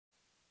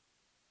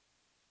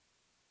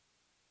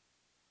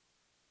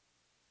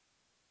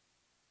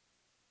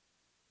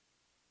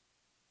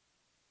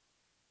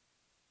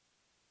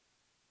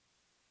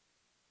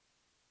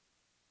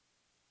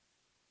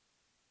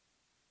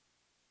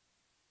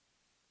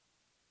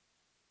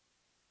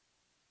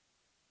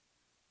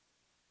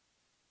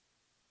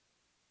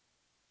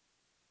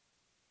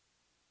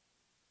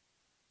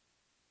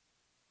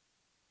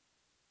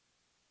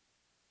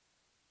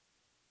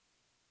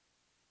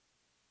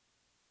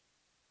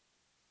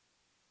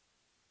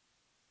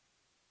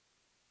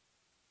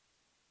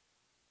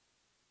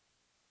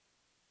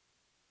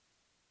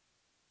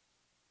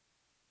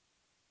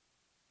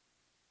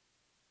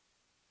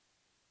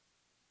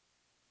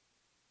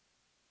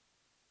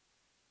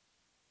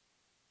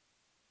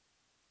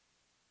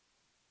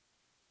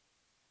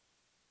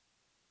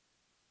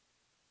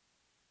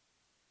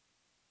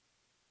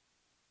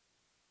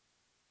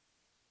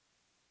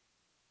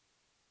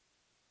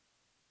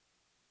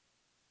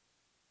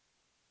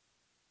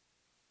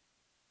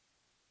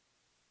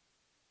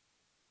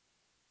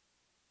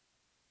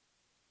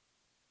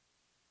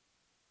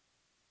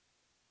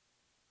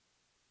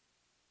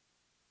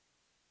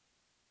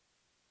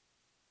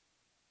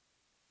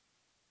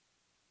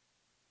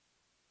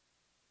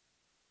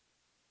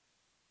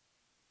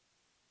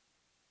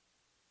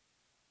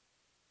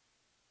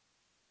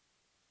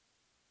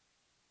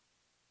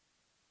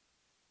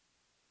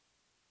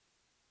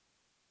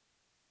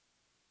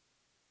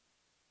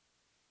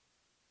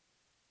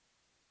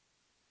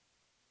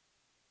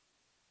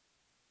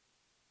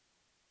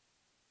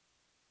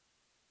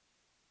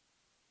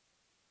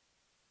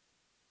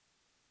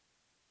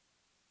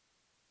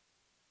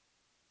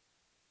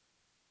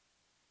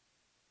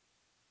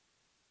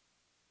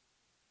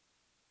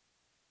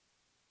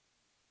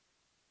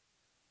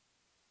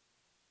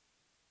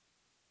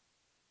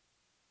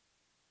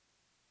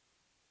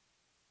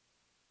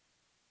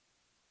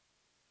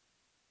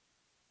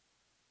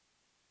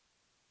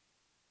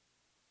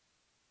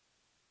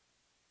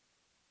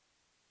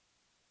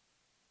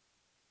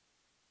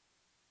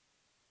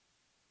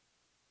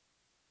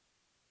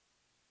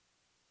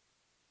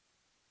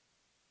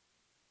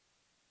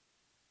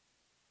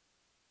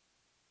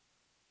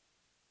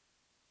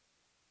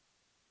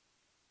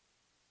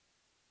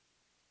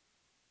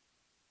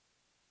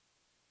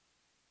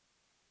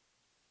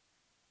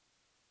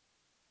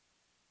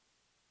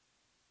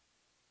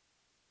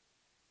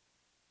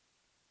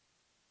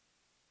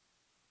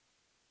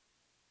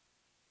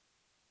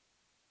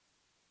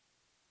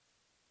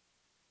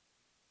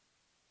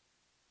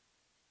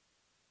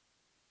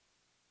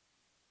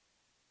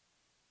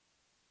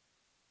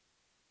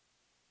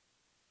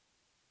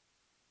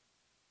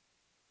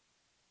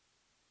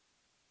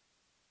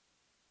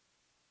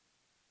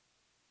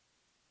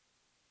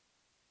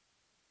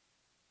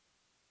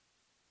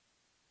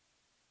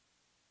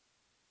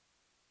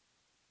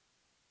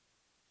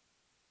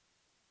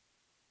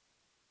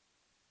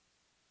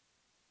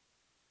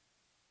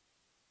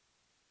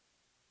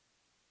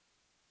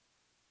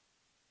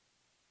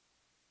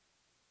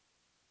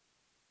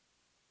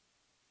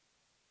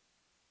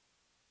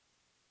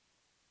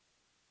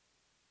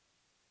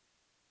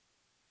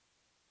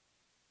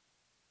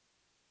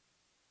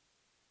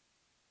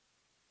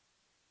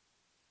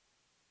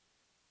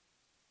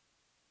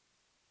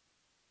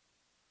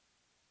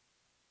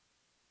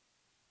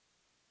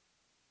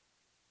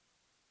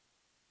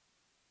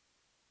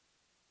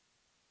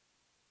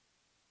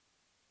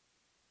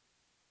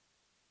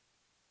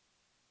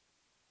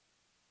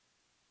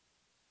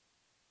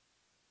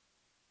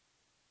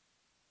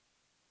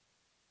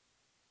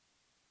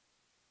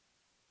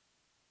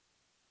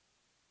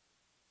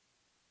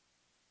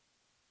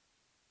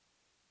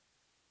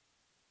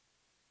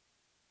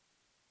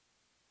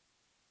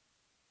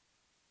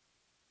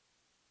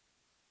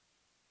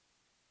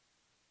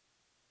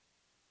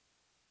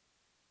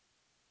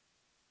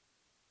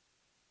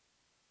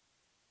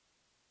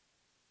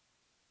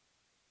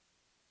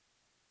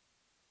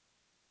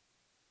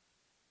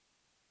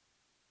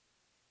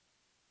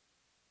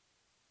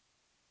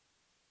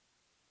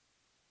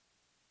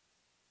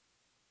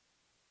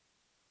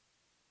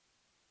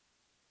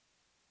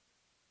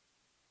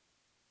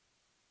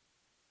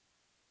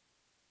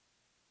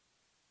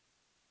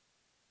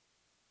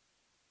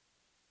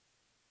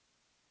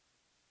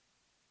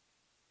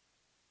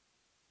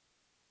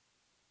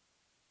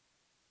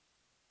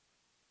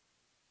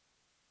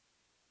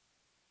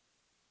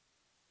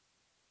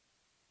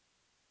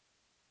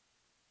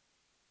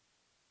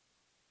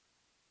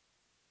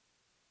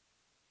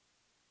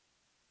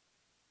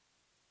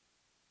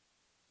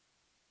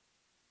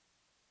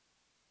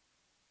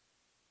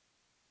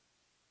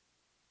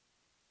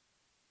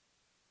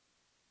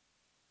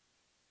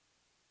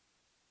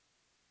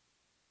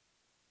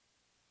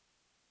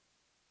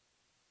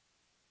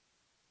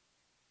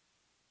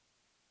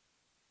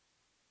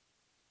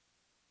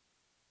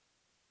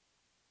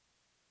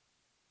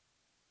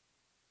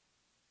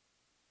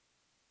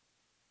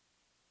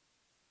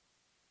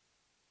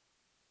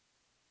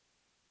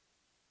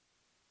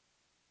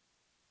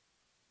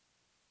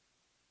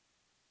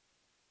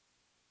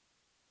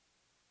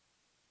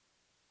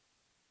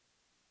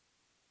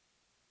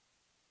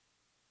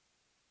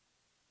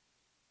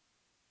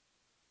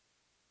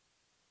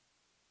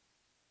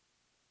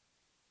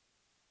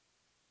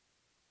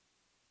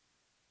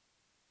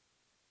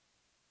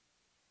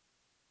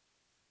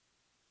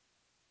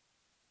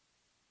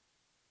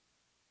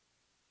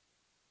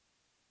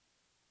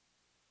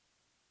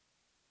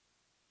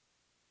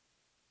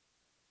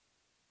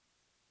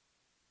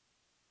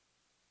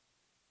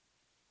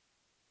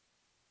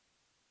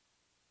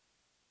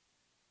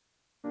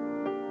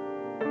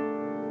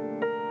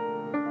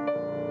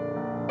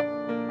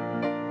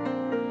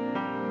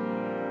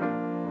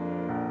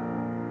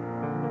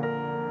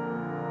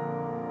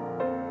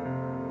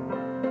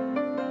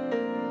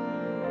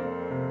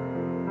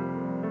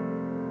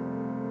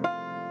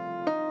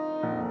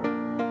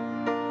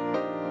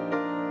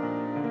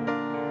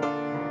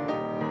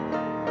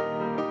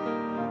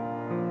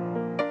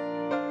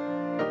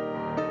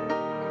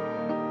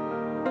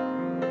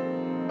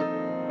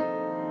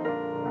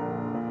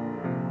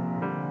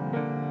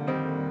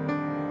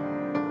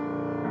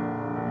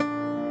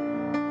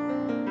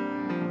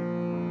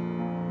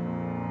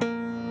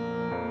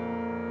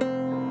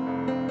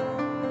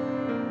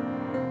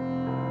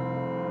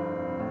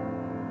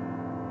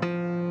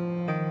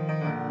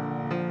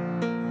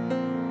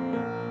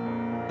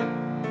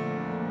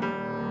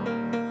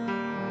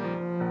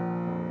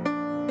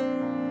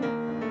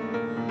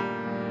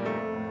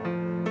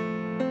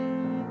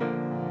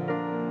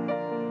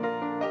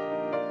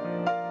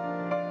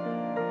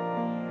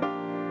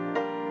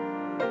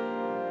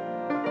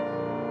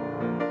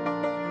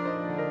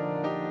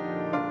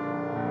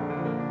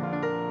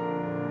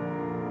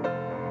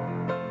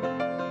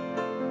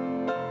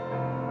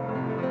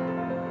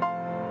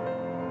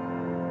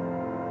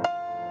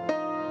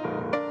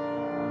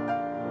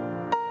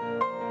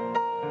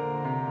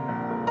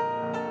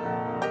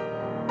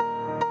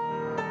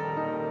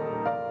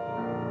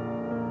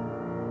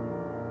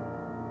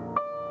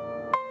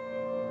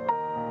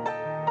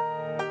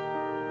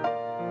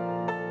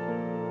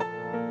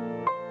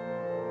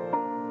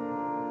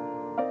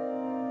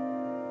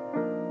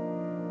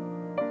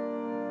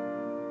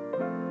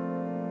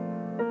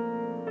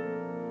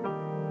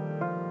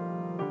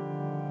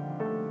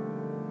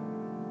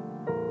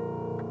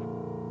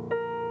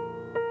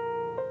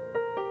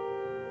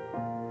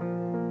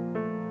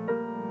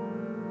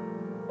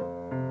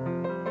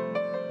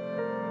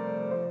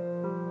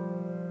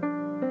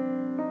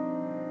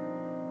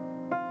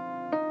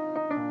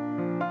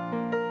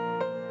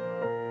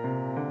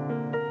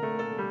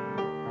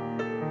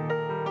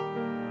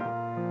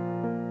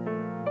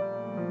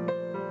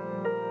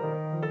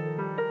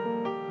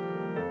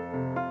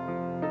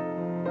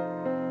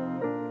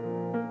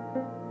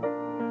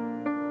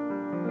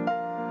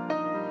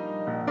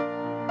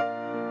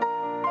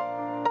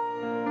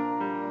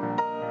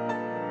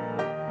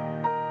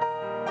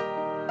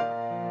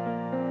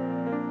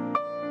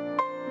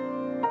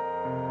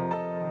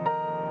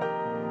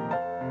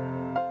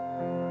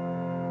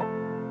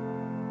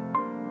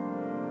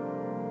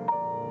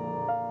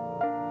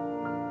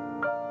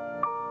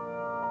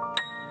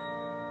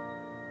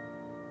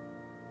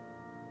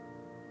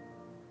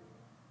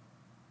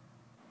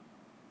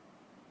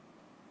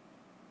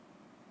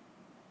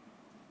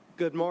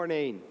Good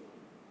morning.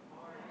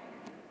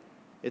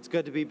 It's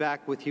good to be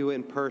back with you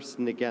in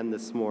person again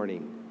this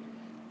morning.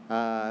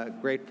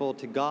 Grateful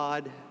to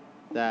God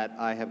that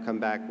I have come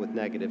back with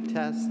negative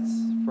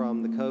tests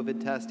from the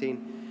COVID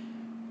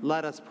testing.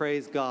 Let us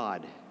praise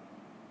God,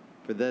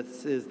 for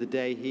this is the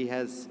day He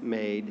has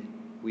made.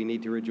 We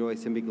need to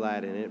rejoice and be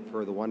glad in it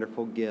for the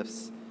wonderful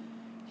gifts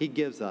He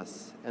gives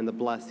us and the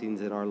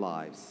blessings in our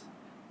lives.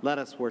 Let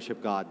us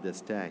worship God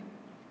this day.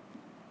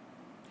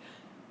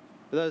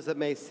 For those that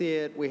may see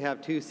it, we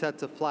have two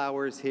sets of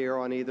flowers here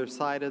on either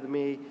side of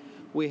me.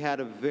 We had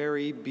a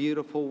very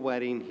beautiful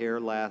wedding here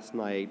last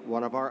night.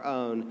 One of our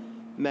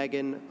own,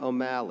 Megan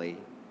O'Malley,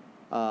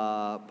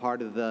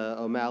 part of the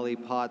O'Malley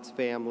Potts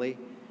family,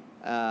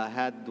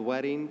 had the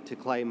wedding to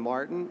Clay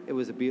Martin. It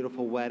was a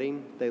beautiful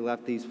wedding. They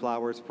left these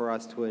flowers for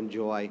us to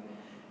enjoy.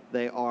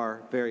 They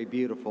are very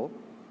beautiful.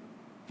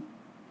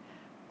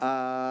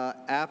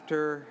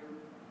 After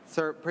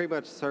pretty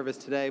much service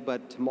today,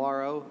 but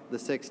tomorrow, the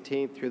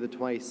 16th through the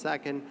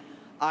 22nd,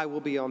 I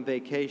will be on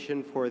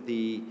vacation for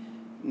the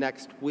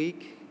next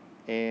week,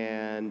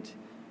 and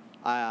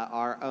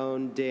our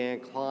own Dan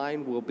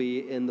Klein will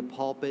be in the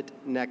pulpit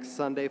next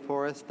Sunday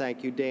for us.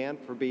 Thank you, Dan,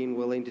 for being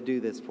willing to do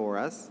this for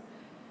us.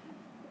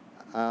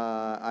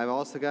 I've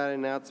also got an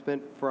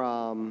announcement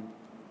from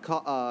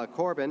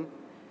Corbin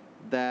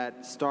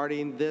that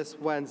starting this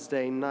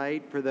Wednesday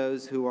night, for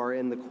those who are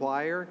in the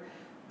choir,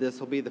 this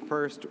will be the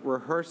first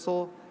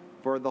rehearsal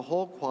for the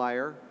whole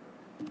choir.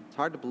 It's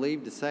hard to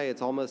believe to say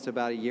it's almost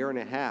about a year and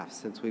a half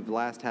since we've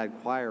last had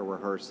choir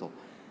rehearsal.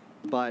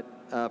 But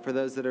for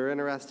those that are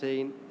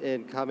interested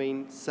in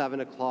coming,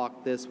 7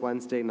 o'clock this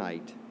Wednesday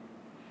night.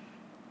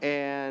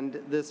 And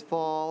this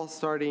fall,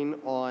 starting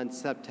on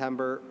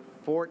September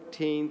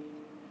 14th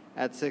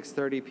at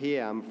 6:30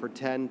 p.m. for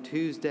 10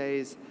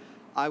 Tuesdays,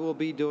 I will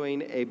be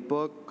doing a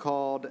book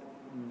called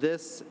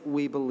This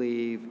We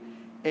Believe,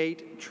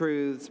 8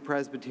 Truths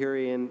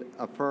Presbyterian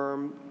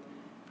Affirm,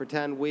 for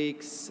 10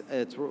 weeks.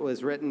 It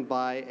was written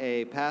by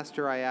a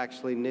pastor I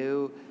actually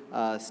knew,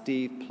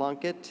 Steve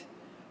Plunkett.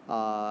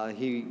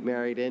 He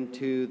married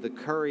into the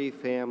Curry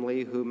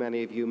family, who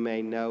many of you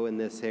may know in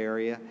this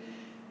area.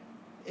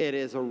 It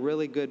is a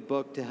really good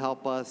book to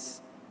help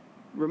us,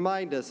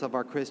 remind us of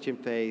our Christian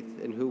faith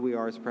and who we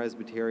are as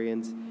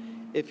Presbyterians.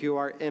 If you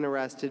are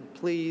interested,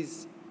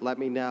 please let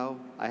me know.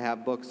 I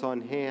have books on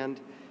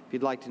hand. If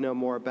you'd like to know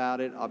more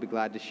about it, I'll be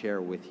glad to share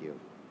with you.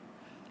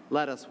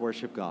 Let us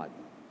worship God.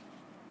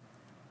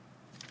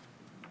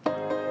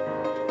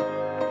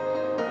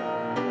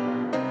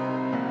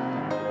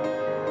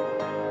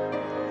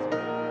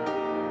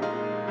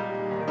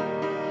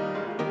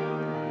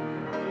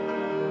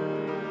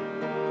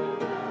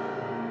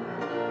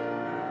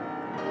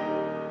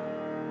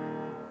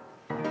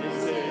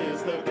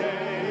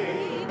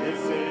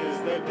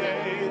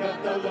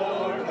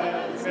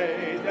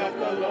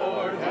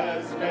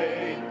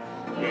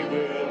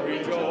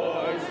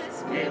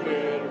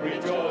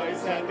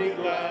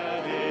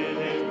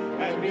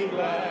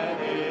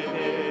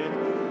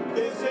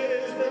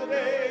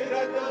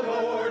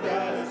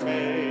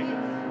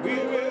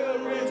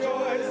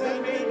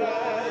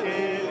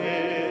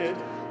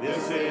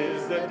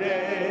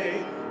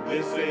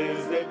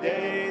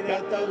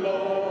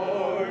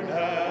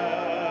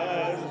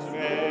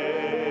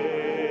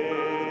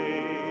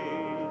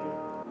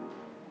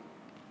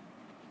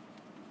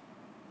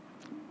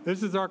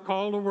 This is our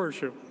call to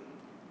worship.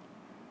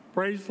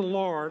 Praise the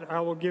Lord. I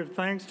will give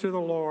thanks to the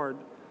Lord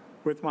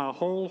with my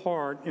whole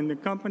heart in the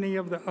company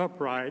of the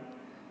upright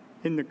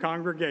in the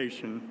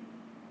congregation.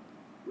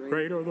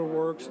 Great are the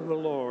works of the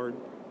Lord,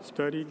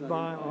 studied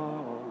by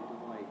all.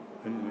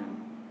 Amen.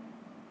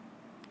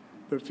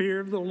 The fear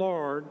of the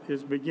Lord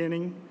is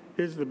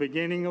the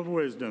beginning of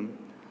wisdom.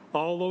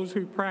 All those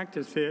who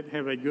practice it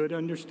have a good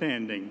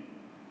understanding.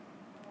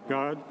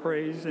 God's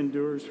praise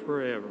endures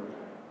forever.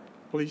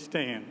 Please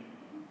stand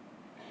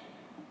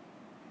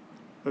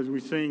as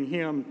we sing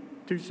hymn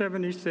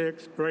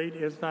 276, Great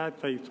is Thy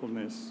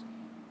Faithfulness.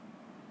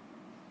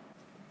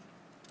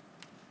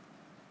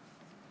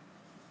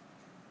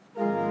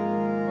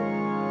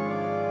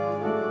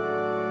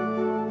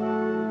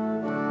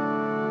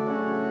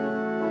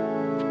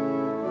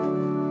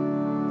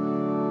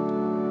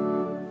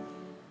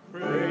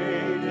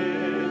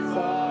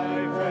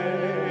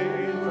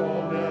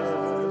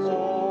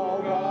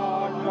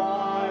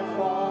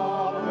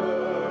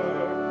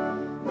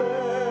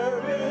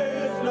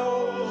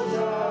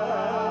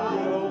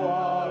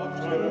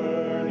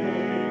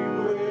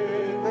 Turning with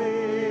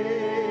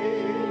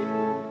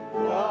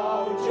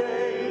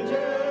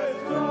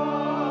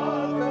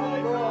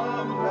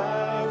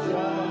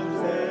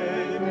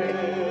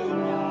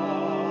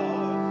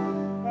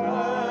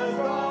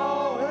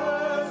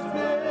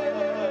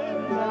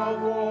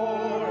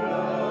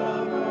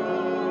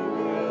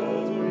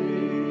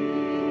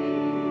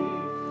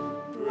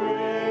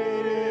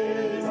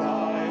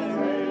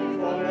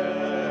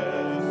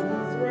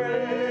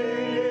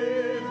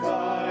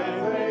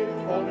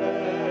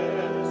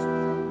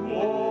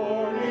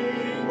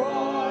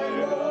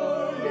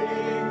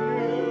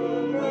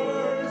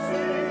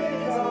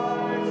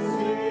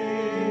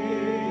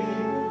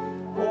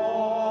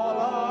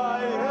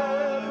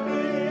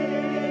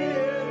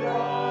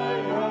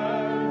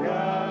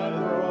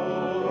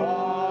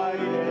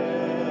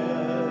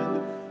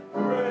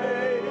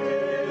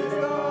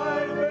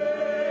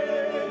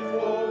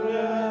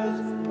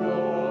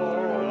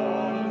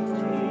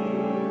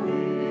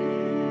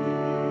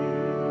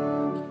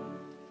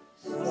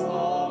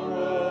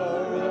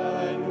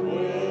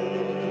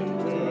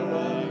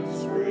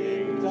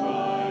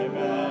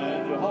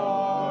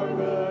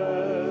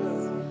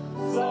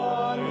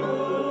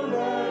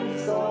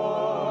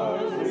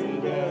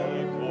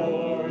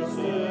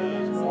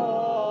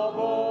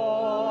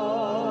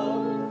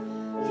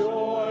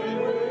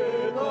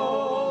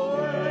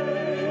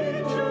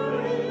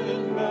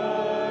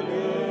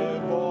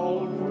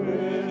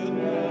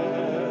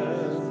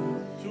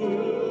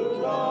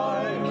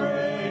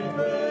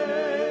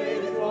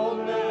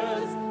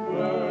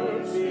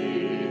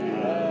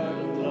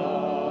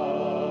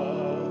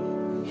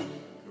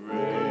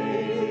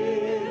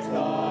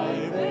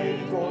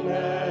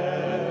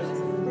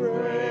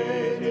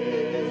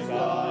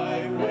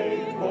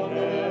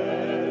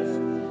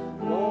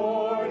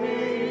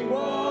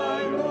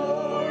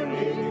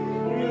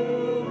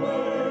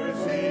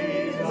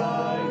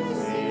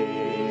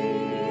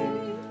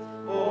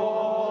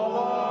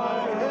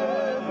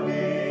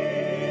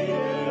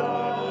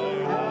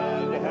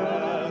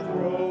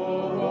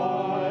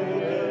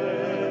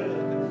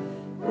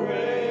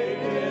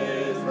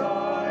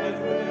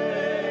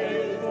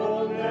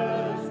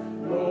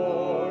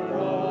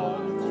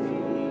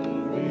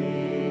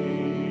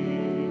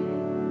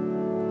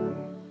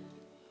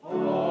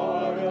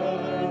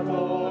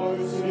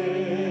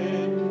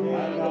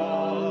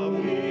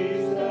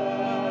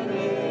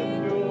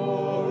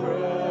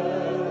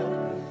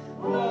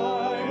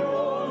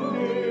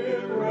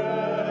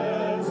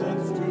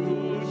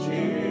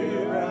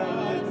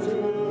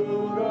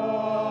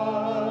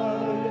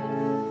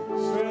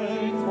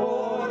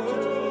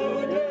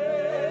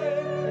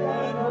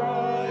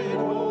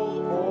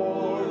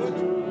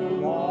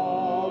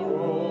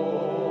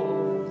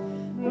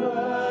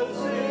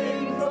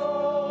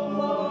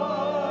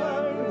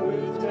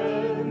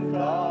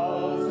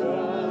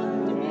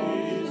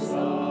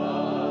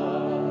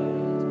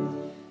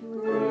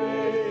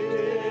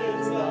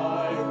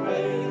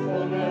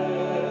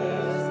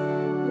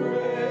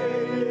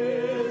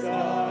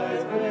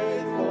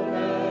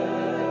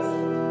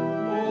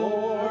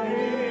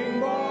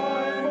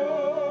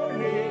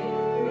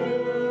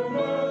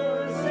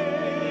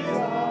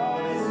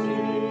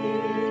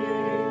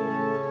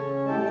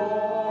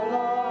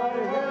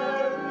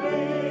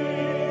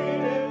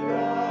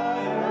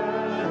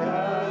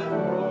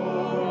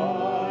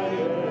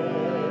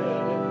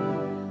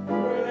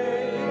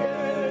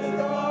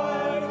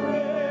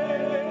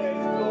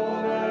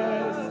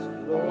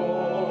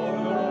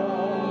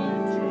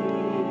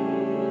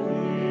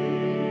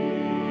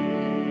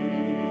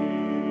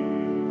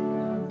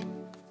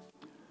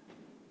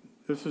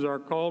This is our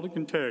call to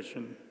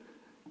confession.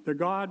 The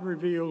God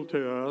revealed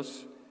to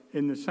us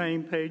in the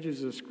same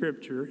pages of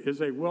Scripture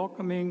is a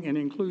welcoming and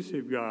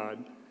inclusive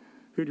God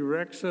who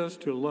directs us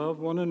to love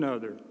one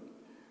another.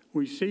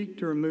 We seek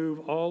to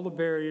remove all the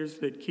barriers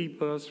that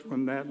keep us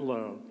from that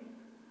love.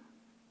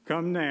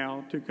 Come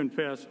now to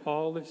confess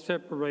all that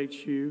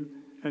separates you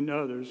and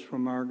others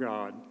from our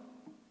God.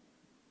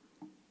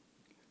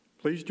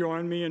 Please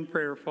join me in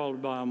prayer,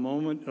 followed by a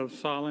moment of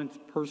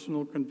silent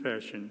personal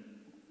confession.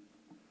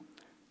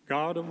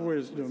 God of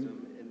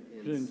wisdom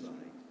and insight,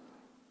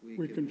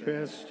 we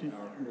confess to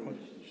you.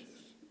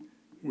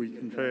 We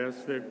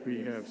confess that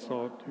we have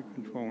sought to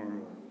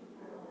conform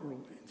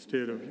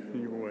instead of in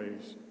your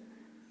ways.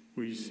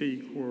 We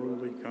seek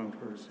worldly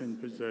comforts and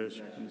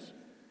possessions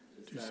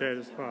to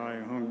satisfy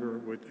a hunger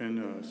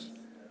within us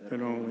that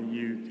only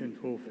you can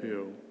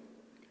fulfill.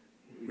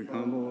 We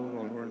humble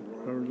our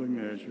worldly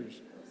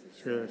measures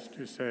so as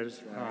to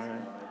satisfy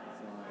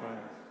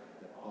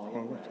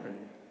quality.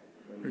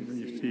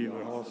 We see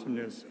the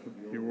awesomeness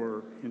of your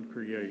work in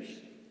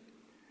creation.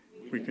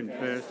 We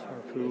confess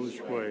our foolish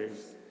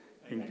ways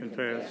and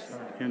confess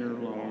our inner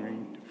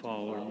longing to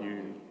follow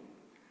you.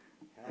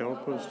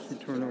 Help us to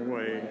turn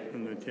away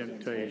from the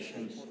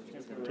temptations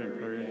of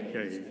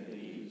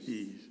temporary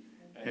ease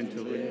and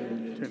to live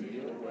in the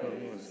temple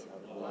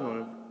of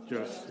love,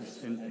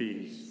 justice, and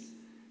peace.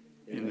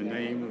 In the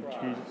name of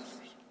Jesus,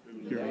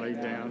 you are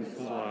laid down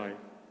for life,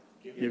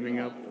 giving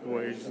up the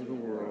ways of the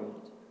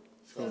world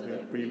so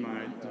that we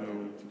might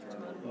know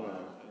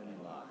love.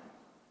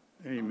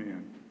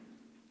 Amen.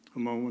 A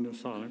moment of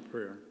silent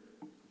prayer.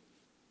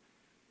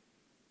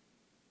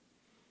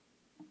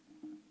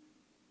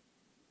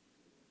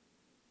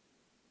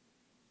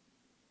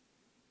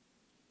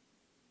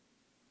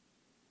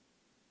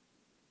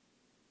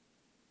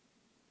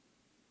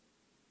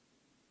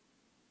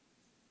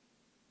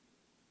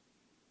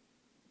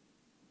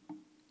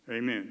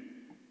 Amen.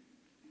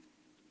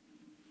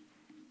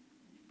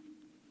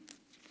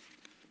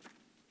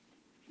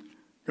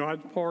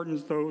 God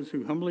pardons those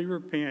who humbly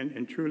repent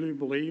and truly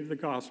believe the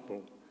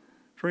gospel.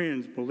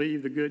 Friends,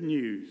 believe the good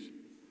news.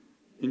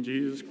 In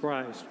Jesus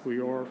Christ, we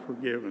are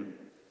forgiven.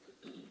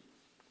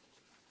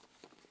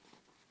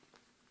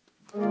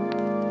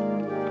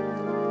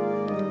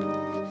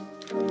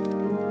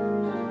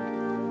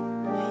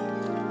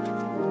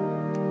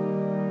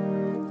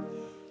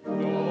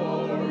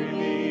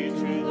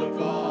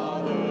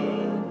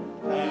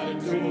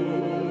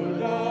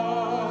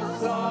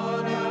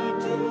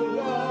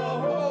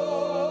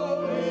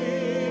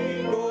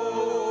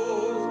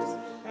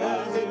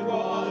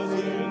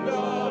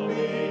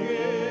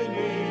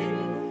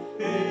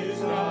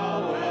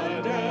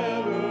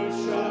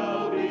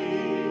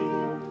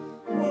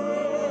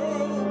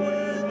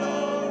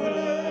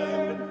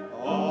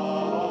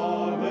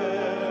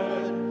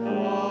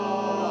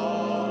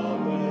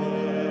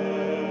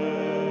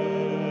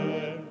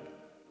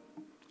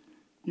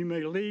 You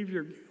may leave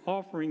your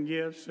offering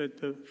gifts at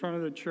the front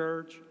of the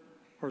church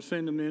or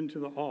send them into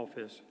the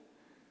office.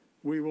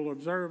 We will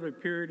observe a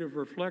period of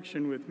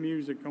reflection with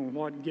music on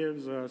what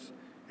gives us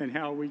and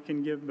how we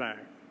can give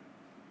back.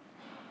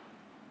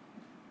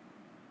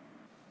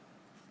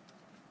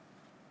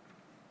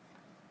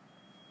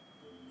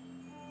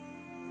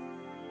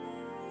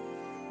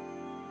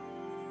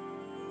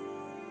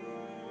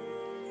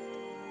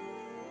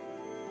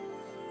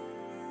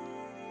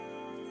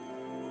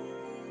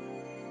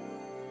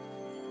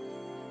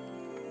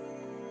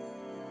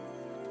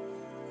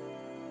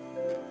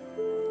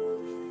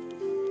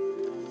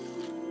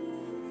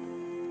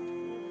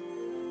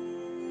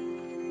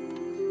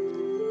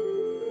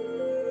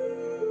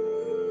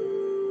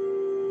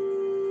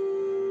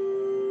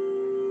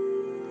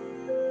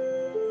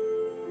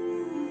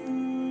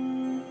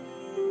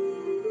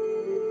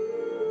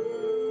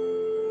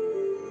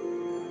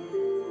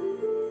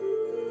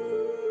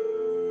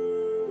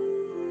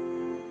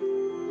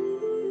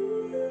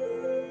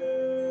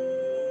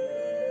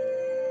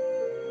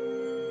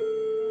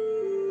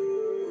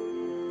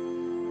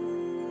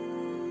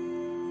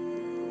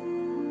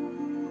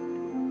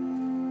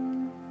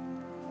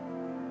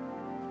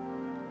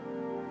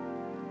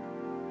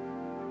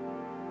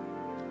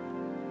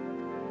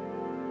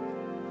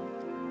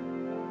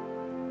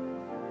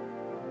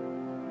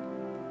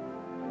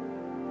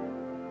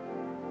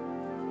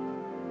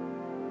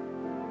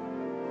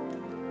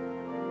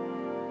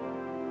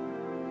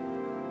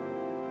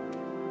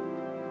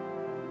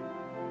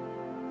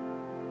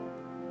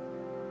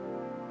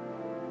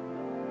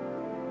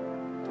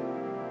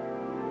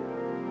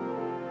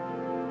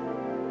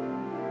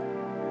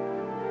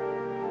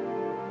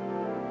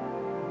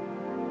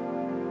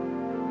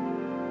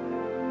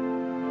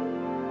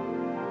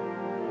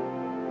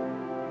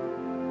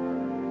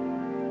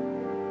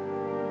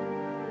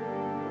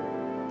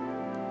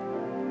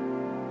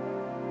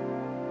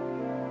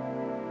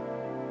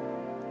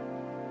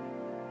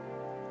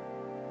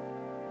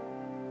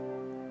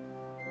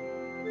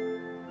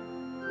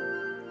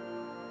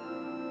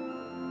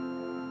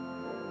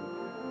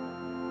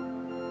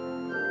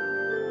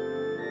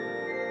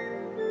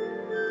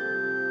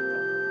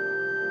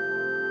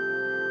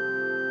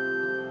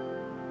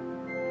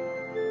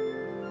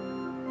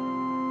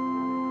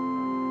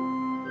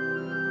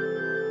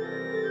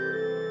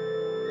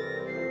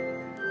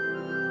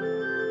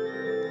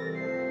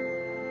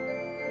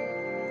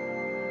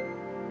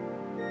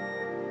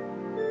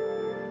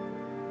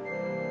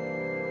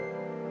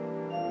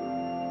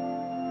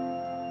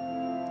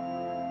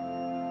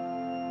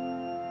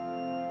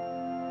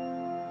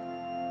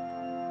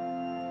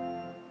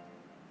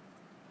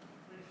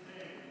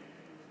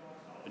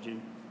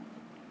 liturgy.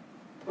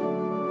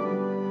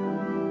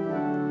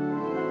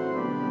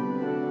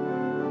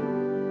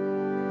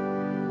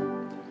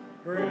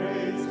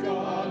 Praise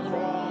God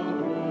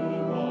from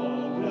whom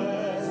all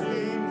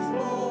blessings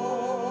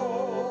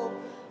flow.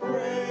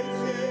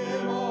 Praise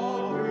Him,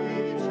 all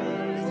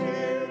creatures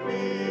here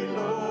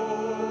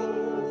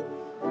below.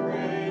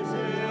 Praise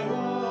Him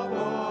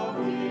above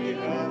the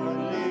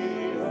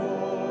heavenly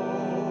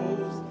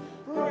hosts.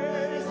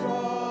 Praise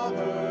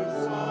Father,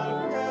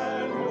 Son,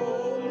 and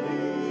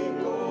Holy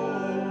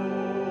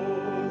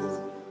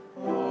Ghost.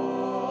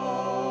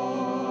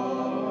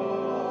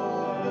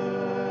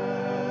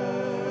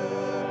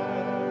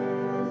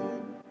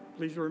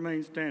 Please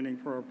remain standing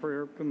for our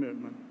prayer of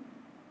commitment.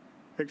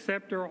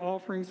 Accept our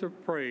offerings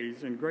of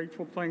praise and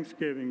grateful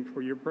thanksgiving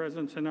for your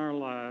presence in our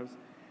lives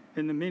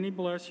and the many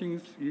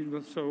blessings you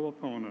bestow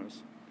upon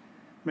us.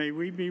 May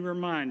we be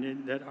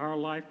reminded that our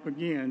life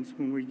begins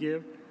when we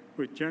give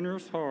with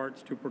generous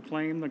hearts to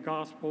proclaim the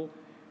gospel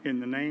in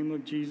the name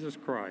of Jesus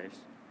Christ.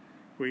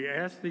 We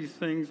ask these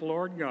things,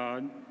 Lord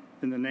God,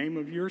 in the name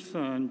of your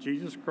Son,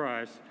 Jesus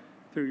Christ,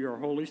 through your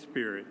Holy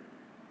Spirit.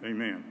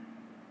 Amen.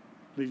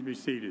 Please be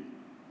seated.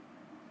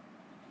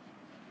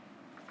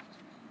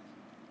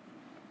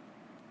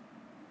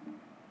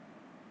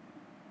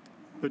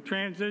 The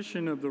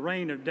transition of the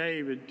reign of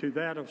David to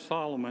that of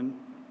Solomon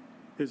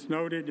is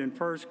noted in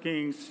 1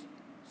 Kings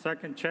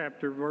 2nd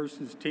chapter,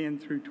 verses 10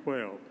 through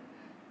 12.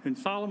 And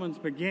Solomon's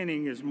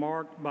beginning is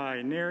marked by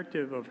a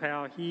narrative of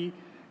how he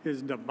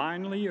is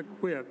divinely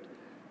equipped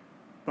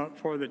but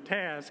for the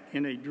task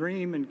in a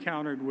dream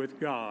encountered with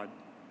God.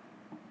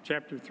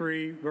 Chapter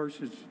 3,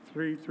 verses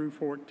 3 through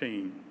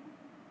 14.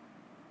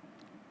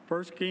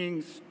 1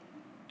 Kings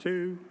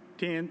 2,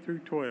 10 through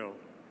 12.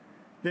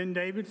 Then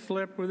David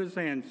slept with his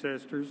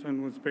ancestors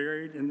and was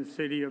buried in the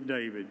city of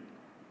David.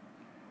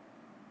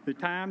 The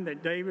time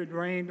that David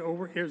reigned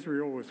over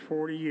Israel was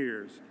 40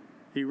 years.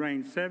 He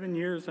reigned 7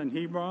 years in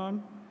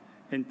Hebron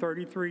and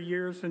 33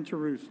 years in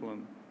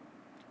Jerusalem.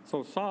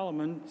 So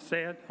Solomon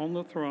sat on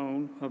the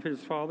throne of his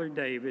father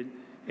David,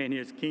 and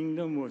his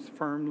kingdom was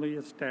firmly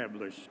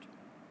established.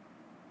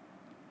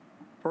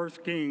 1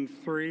 Kings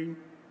 3,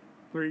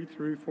 3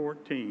 through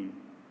 14.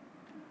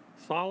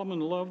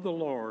 Solomon loved the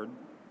Lord,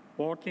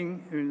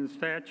 walking in the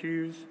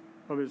statutes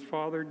of his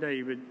father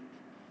David.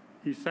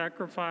 He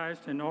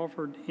sacrificed and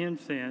offered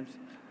incense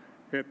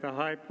at the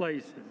high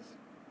places.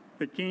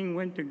 The king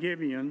went to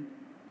Gibeon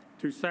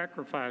to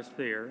sacrifice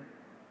there,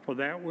 for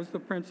that was the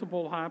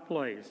principal high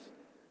place.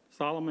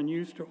 Solomon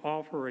used to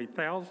offer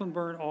 1,000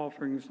 burnt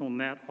offerings on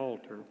that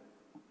altar.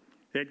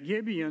 At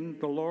Gibeon,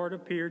 the Lord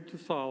appeared to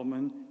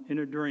Solomon in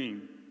a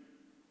dream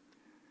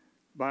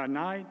by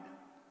night,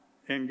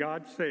 and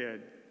God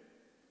said,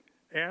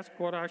 "Ask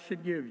what I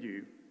should give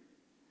you."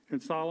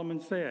 And Solomon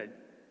said,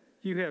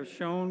 "You have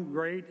shown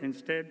great and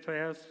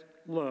steadfast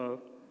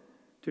love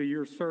to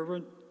your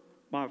servant,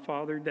 my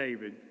father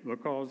David,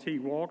 because he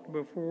walked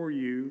before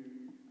you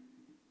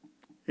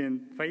in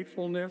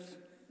faithfulness,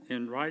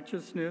 in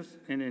righteousness,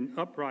 and in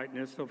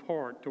uprightness of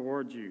heart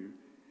towards you.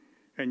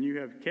 And you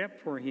have kept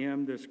for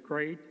him this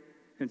great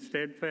and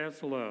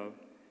steadfast love,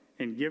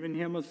 and given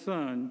him a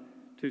son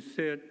to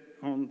sit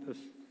on the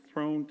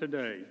throne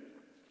today.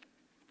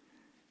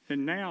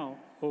 And now,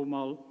 O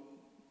my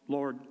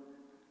Lord,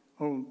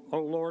 O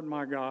Lord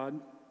my God,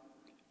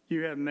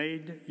 you have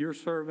made your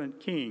servant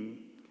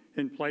king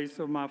in place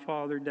of my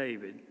father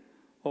David.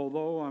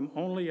 Although I'm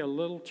only a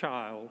little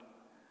child,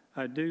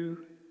 I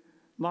do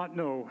not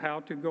know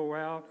how to go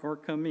out or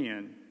come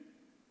in.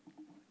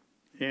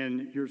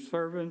 And your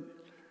servant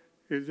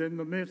is in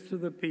the midst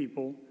of the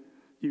people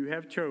you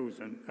have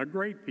chosen, a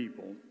great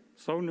people,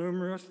 so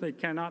numerous they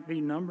cannot be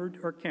numbered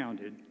or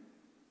counted.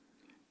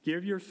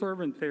 Give your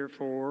servant,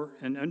 therefore,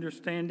 an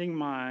understanding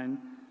mind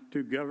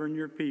to govern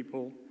your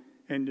people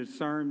and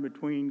discern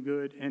between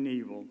good and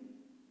evil.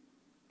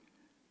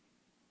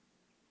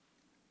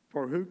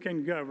 For who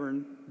can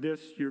govern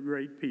this your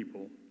great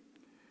people?"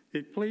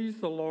 It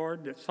pleased the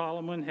Lord that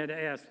Solomon had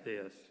asked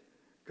this.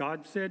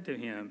 God said to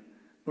him,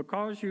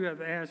 "Because you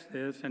have asked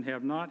this and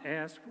have not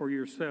asked for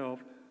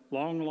yourself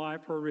long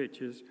life or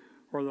riches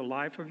or the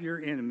life of your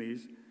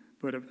enemies,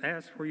 but have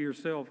asked for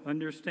yourself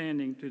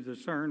understanding to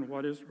discern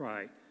what is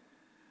right,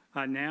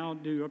 I now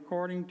do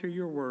according to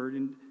your word,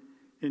 and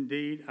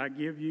indeed I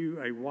give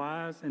you a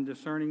wise and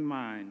discerning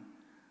mind.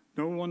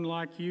 No one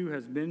like you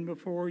has been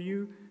before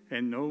you,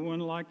 and no one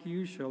like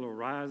you shall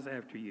arise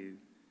after you.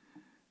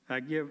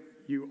 I give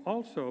you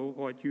also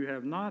what you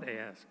have not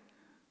asked,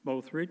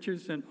 both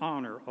riches and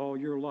honor all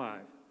your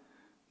life.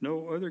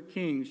 No other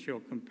king shall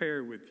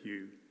compare with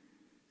you.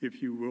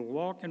 If you will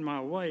walk in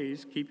my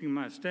ways, keeping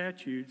my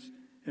statutes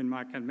and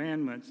my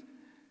commandments,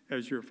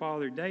 as your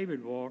father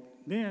David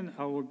walked, then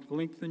I will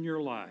lengthen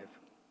your life."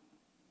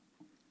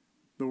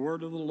 The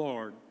word of the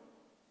Lord.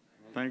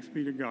 Thanks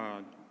be to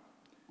God.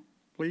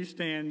 Please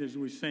stand as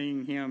we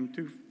sing hymn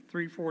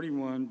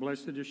 341,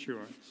 Blessed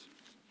Assurance.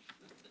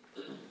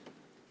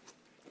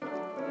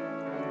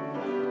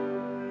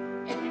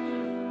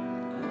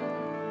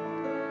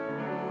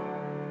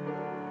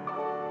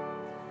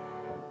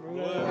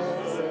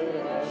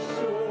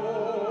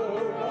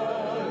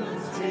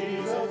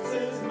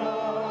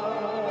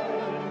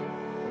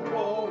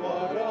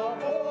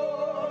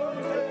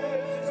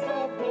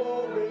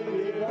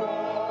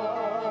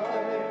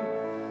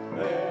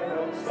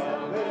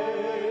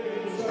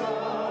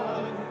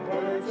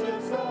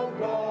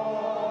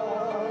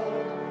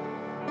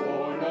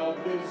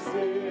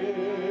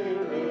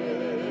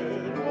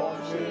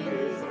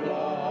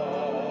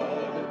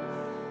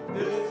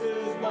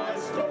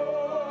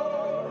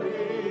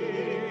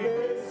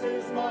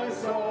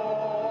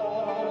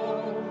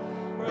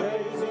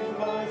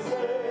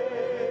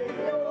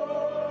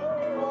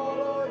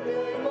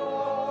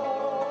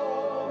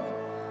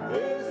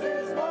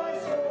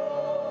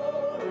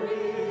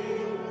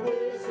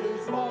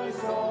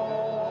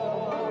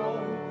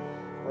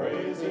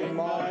 praising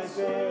my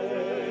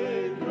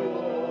Savior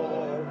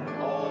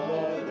all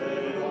the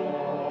day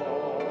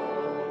long.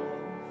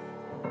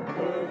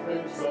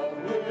 Perfect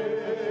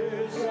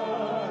submission,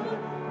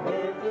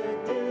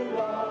 perfect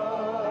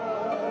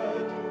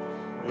delight,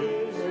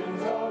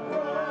 visions of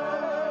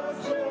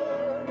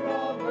rapture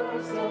now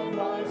burst on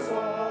my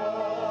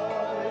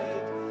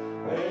sight.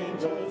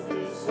 Angels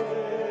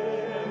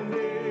descending,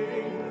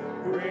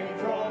 ring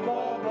from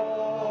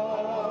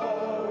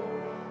above,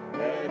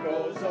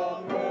 echoes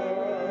of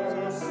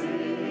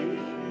mercy,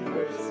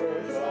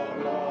 whispers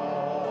of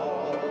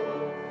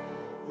love.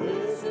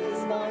 This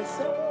is my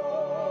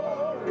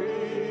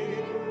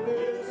story,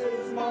 this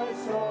is my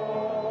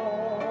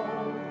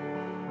song,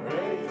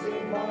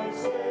 praising my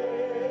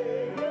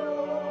Savior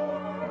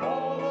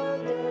all the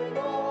day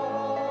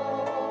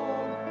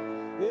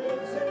long.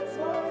 This is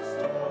my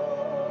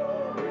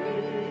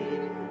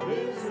story,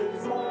 this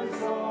is my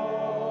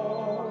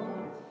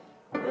song,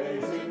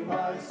 praising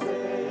my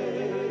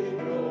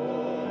Savior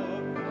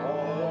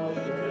all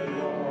the day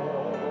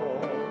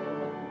long.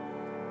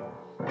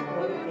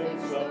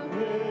 Perfect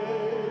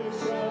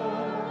submission,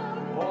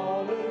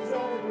 all is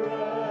at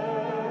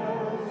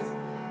rest.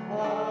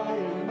 I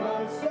in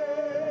my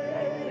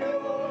Savior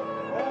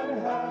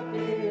am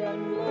happy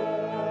and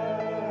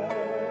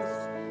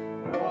blessed,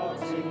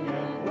 watching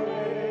and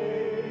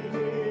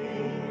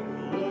waiting,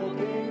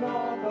 looking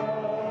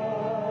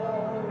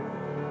above,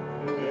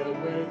 filled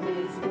with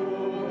His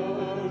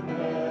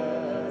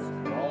goodness,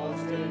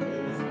 lost in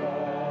His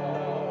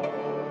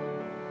love.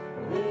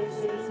 This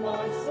is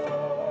my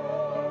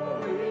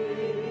story,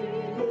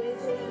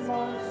 this is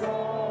my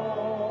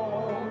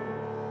song,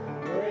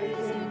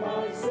 praising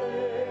my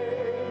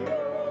Savior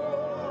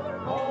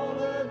all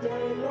the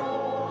day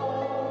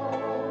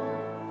long.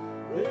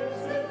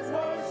 This is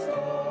my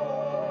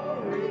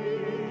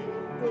story,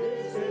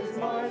 this is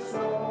my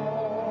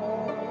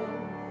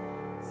song,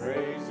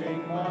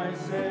 praising my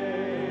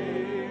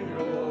Savior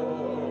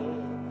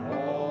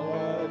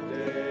all the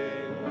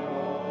day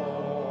long.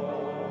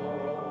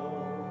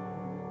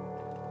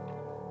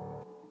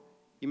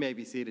 You may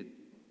be seated.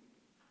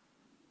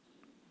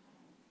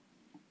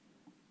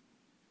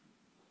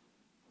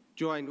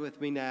 Join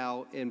with me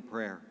now in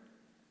prayer.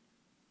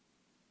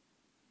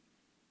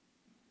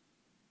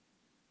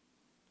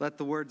 Let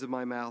the words of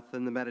my mouth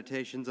and the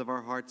meditations of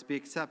our hearts be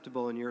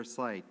acceptable in your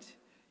sight,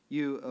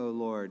 you, O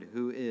Lord,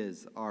 who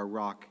is our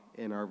rock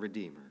and our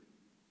Redeemer.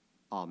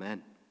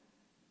 Amen.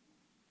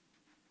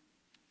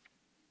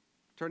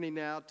 Turning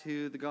now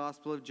to the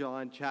Gospel of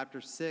John,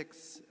 chapter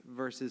 6,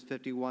 verses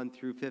 51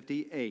 through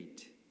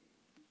 58.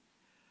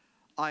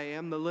 I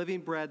am the living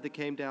bread that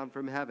came down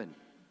from heaven.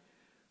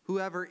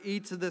 Whoever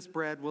eats of this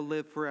bread will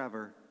live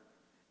forever,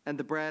 and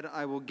the bread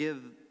I will give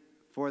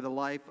for the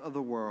life of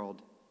the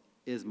world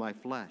is my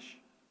flesh.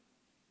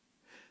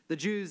 The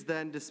Jews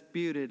then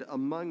disputed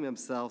among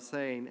themselves,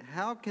 saying,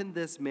 how can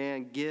this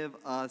man give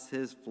us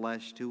his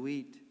flesh to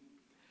eat?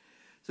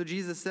 So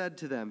Jesus said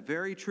to them,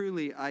 very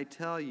truly I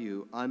tell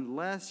you,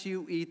 unless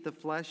you eat the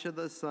flesh of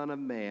the Son of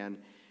Man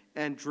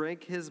and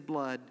drink his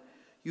blood,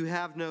 you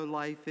have no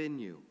life in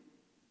you.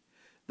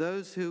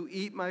 Those who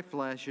eat my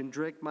flesh and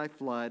drink my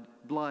blood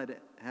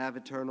have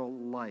eternal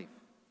life,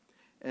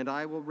 and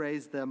I will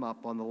raise them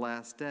up on the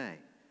last day.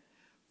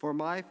 For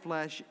my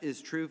flesh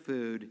is true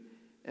food,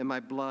 and my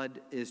blood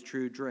is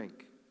true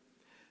drink.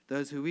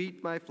 Those who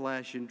eat my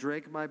flesh and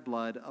drink my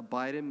blood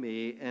abide in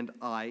me, and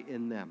I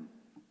in them.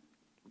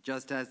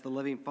 Just as the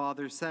living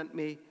Father sent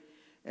me,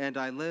 and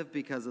I live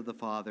because of the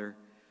Father,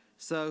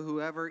 so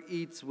whoever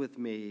eats with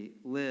me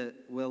will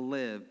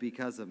live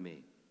because of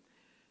me.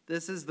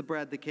 This is the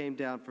bread that came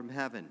down from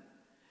heaven,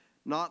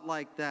 not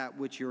like that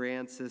which your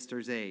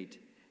ancestors ate,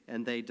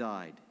 and they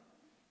died.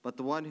 But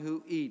the one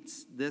who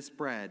eats this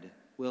bread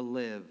will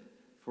live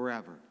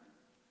forever.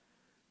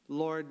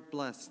 Lord,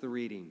 bless the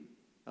reading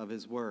of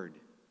his word.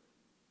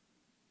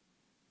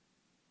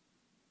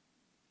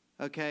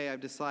 Okay,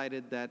 I've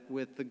decided that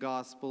with the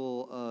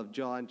Gospel of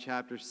John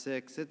chapter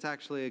 6, it's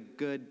actually a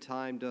good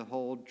time to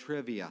hold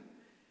trivia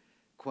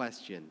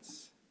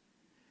questions.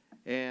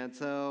 And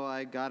so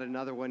I got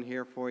another one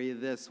here for you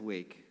this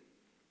week.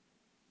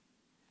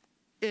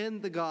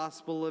 In the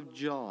Gospel of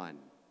John,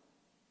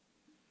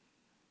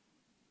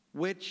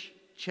 which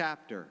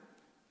chapter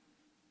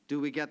do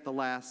we get the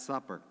Last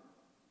Supper?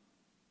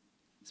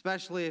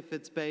 Especially if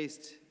it's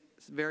based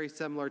very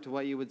similar to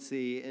what you would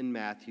see in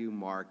Matthew,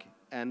 Mark,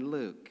 and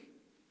Luke.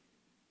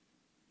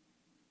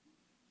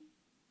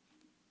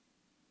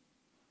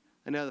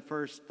 I know the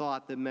first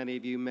thought that many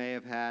of you may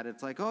have had,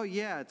 it's like, oh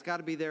yeah, it's got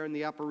to be there in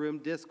the upper room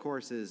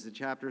discourses in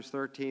chapters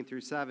 13 through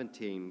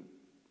 17.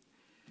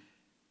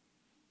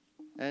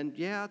 And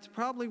yeah, it's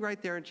probably right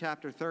there in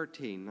chapter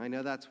 13. I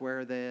know that's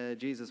where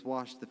Jesus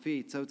washed the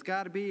feet, so it's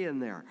got to be in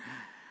there.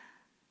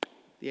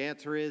 The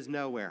answer is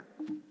nowhere.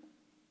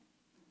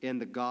 In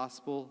the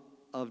Gospel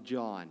of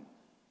John,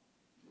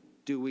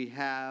 do we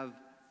have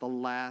the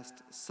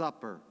Last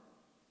Supper,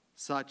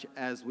 such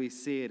as we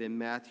see it in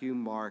Matthew,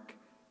 Mark,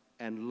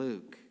 and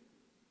Luke?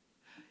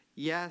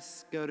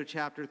 Yes, go to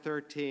chapter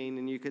 13,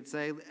 and you could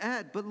say,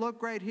 Ed, but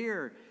look right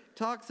here.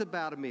 Talks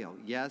about a meal.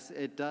 Yes,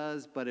 it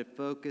does, but it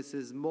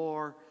focuses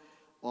more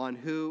on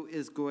who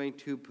is going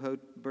to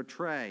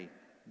betray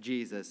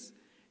Jesus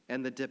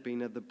and the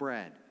dipping of the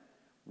bread.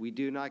 We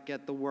do not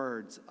get the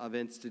words of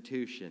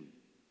institution.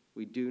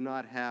 We do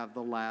not have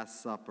the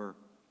Last Supper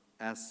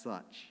as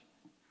such.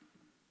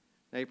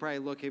 Now, you probably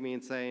look at me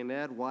and saying,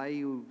 Ed, why are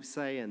you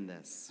saying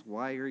this?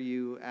 Why are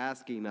you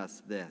asking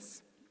us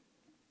this?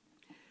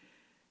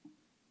 I'm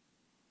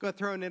going to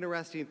throw an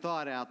interesting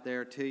thought out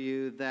there to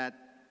you that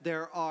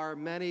there are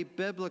many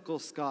biblical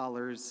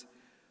scholars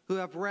who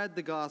have read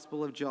the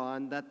Gospel of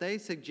John that they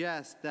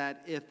suggest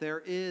that if there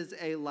is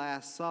a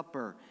Last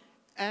Supper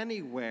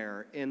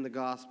anywhere in the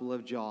Gospel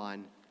of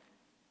John,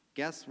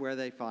 guess where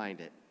they find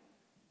it?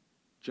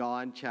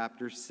 John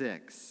chapter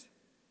 6.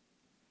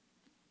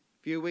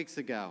 A few weeks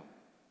ago,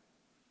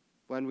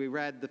 when we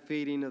read the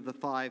feeding of the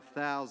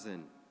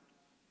 5,000,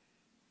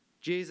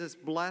 Jesus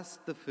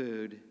blessed the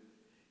food,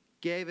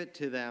 gave it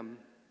to them,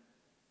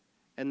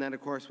 and then,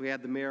 of course, we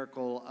had the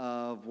miracle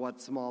of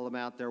what small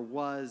amount there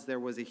was. There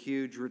was a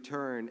huge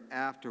return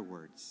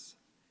afterwards.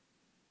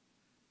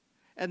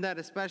 And that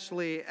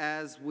especially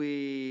as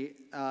we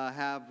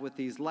have with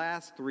these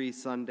last 3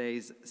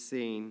 Sundays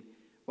seen,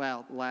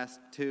 well, last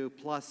 2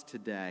 plus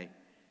today,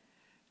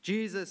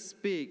 Jesus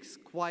speaks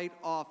quite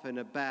often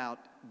about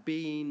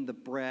being the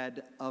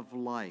bread of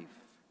life.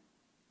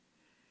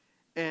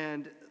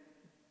 And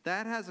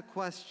that has a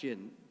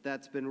question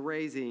that's been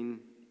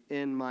raising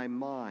in my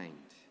mind.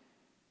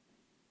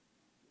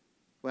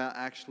 Well,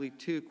 actually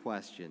 2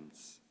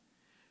 questions.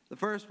 The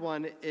first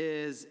one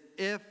is,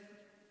 if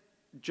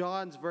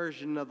John's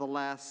version of the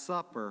Last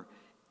Supper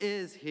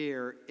is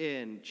here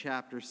in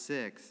chapter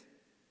 6,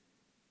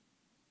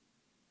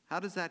 how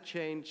does that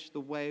change the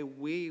way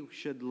we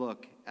should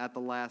look at the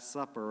Last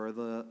Supper or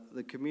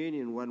the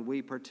communion when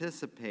we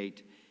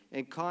participate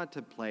and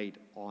contemplate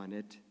on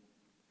it?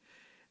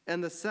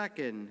 And the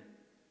second,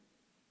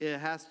 it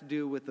has to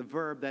do with the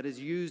verb that is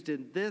used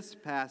in this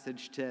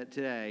passage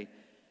today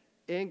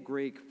in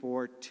Greek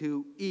for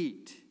to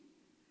eat.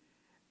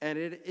 And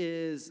it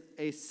is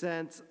a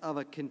sense of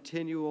a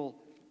continual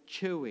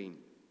chewing,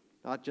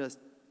 not just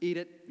eat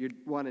it, you're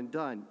one and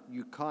done.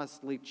 You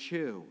constantly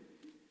chew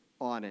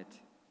on it.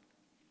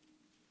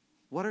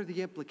 What are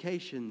the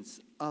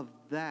implications of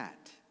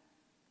that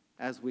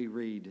as we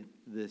read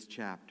this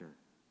chapter?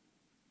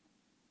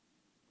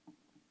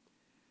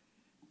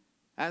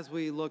 As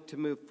we look to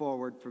move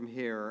forward from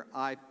here,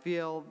 I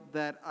feel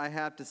that I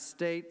have to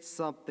state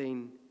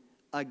something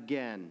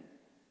again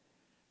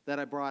that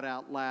I brought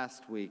out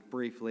last week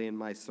briefly in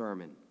my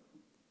sermon.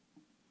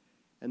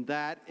 And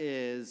that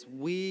is,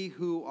 we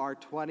who are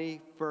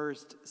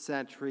 21st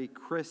century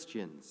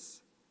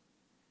Christians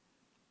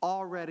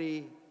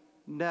already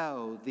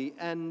know the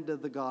end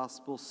of the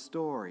gospel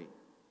story.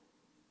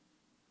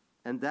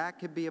 And that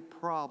can be a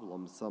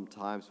problem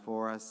sometimes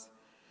for us,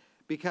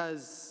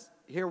 because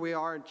here we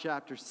are in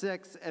chapter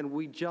 6 and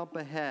we jump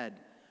ahead.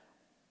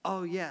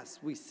 Oh yes,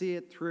 we see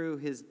it through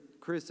his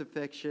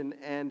crucifixion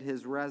and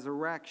his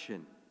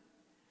resurrection.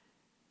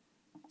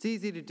 It's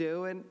easy to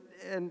do,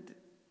 and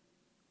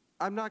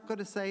I'm not going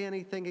to say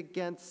anything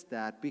against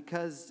that,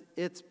 because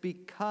it's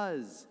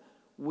because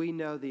we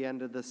know the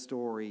end of the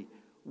story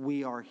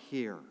we are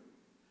here.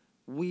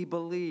 We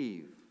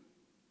believe.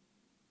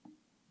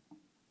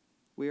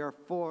 We are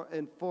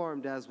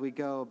informed as we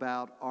go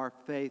about our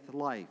faith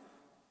life.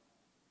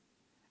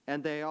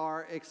 And they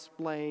are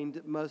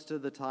explained most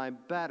of the time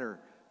better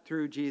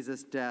through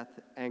Jesus' death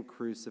and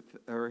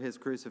his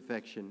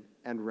crucifixion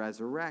and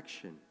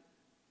resurrection.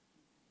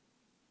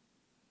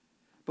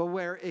 But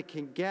where it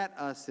can get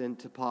us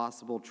into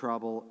possible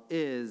trouble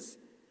is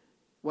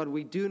when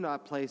we do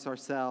not place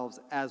ourselves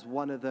as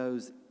one of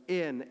those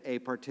in a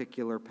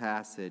particular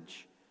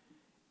passage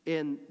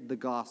in the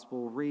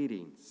gospel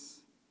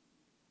readings.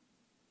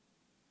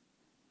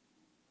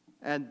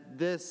 And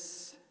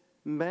this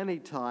many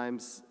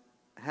times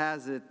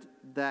has it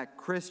that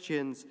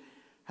Christians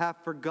have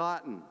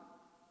forgotten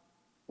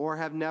or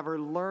have never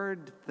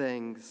learned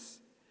things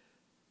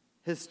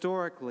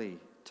historically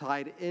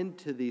tied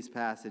into these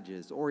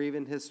passages, or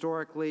even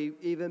historically,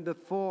 even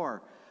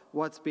before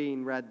what's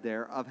being read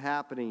there, of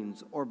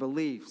happenings or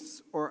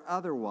beliefs or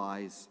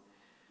otherwise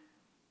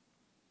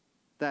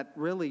that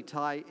really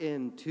tie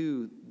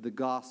into the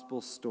gospel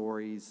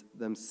stories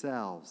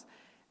themselves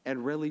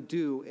and really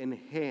do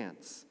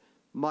enhance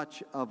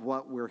much of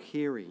what we're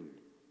hearing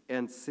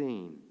and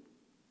seeing.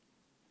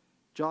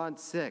 John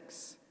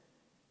 6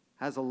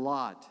 has a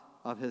lot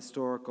of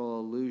historical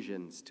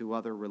allusions to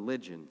other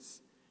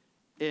religions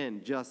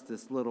in just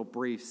this little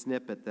brief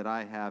snippet that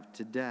I have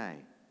today.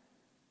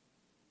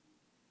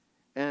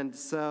 And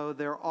so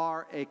there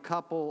are a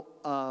couple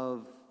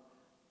of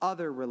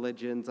other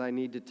religions I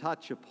need to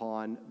touch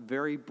upon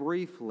very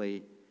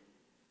briefly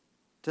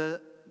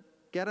to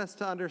get us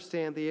to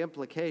understand the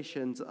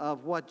implications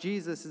of what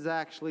Jesus is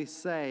actually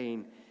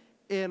saying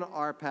in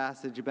our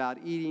passage about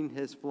eating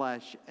his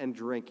flesh and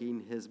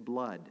drinking his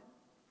blood.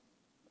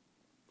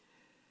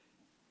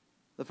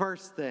 The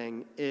first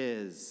thing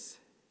is,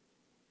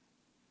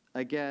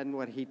 again,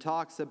 when he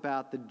talks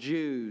about the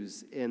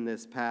Jews in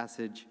this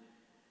passage,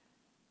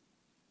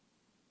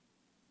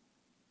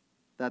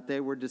 that they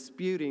were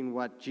disputing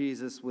what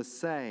Jesus was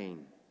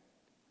saying.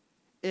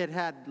 It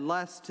had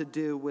less to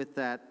do with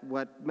that,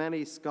 what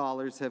many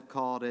scholars have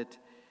called it,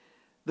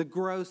 the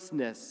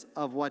grossness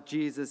of what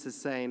Jesus is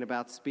saying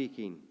about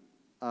speaking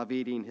of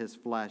eating his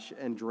flesh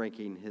and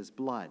drinking his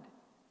blood.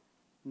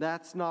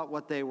 That's not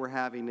what they were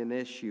having an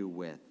issue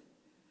with.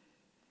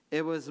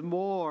 It was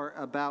more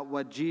about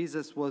what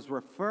Jesus was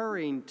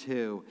referring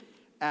to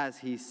as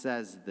he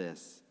says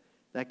this,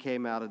 that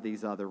came out of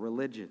these other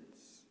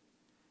religions.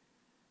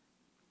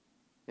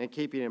 And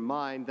keeping in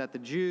mind that the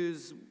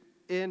Jews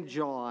in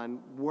John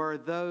were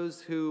those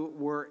who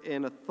were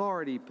in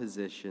authority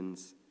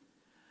positions.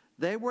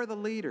 They were the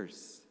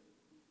leaders.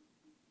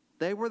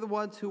 They were the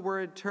ones who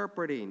were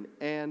interpreting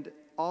and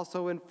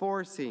also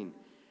enforcing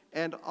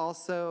and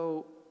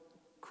also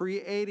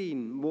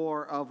creating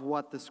more of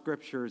what the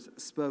scriptures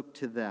spoke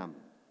to them.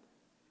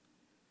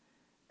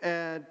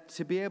 And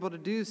to be able to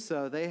do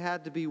so, they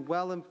had to be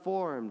well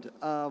informed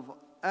of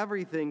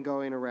everything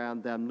going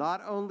around them,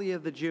 not only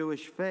of the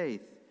Jewish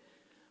faith,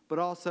 but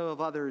also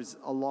of others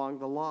along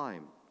the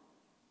line.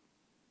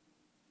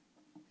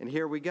 And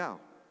here we go.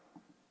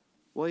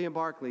 William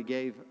Barclay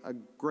gave a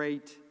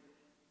great,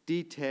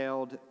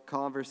 detailed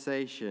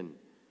conversation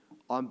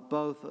on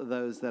both of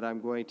those that I'm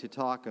going to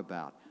talk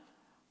about.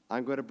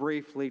 I'm going to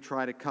briefly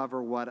try to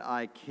cover what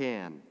I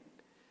can.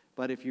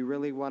 But if you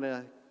really want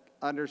to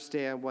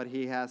understand what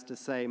he has to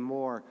say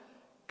more,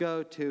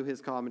 go to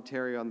his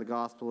commentary on the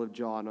Gospel of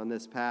John on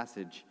this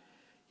passage.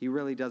 He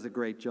really does a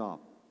great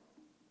job.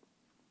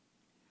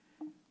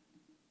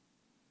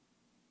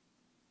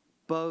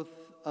 Both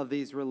of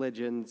these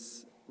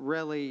religions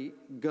really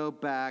go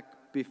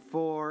back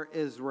before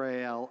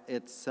Israel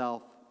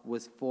itself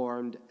was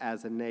formed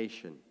as a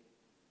nation.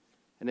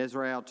 And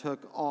Israel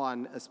took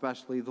on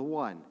especially the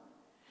one.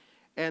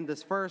 And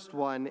this first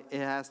one, it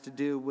has to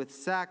do with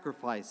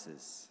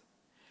sacrifices.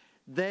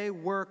 They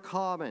were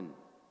common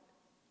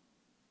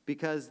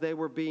because they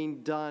were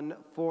being done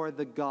for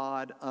the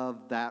God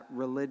of that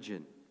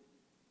religion.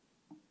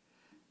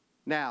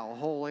 Now, a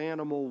whole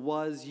animal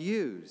was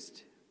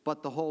used,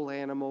 but the whole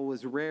animal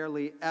was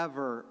rarely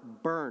ever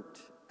burnt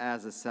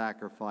as a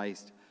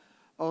sacrifice,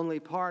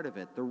 only part of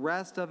it. The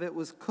rest of it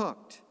was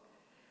cooked,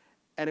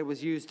 and it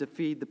was used to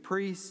feed the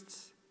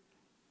priests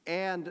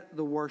and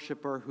the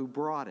worshiper who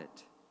brought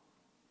it.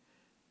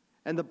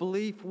 And the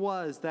belief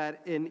was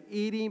that in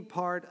eating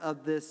part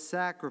of this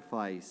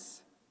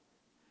sacrifice,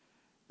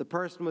 the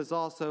person was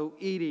also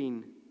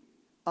eating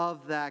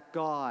of that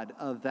God,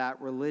 of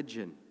that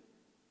religion.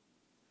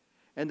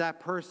 And that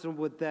person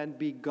would then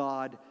be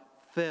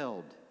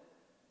God-filled,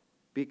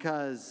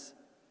 because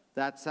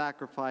that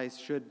sacrifice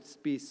should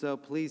be so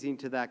pleasing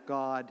to that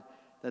God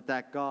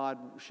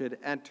should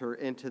enter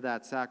into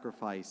that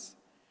sacrifice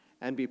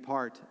and be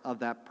part of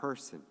that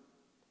person.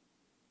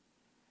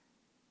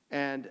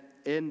 And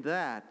in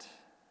that,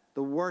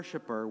 the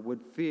worshiper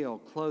would feel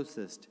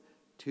closest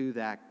to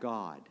that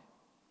God.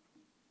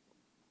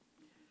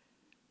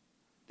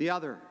 The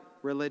other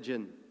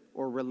religion,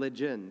 or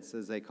religions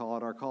as they call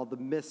it, are called the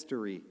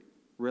mystery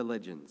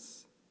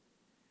religions.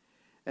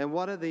 And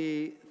one of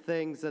the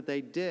things that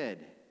they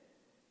did,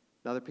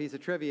 another piece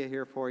of trivia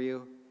here for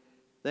you,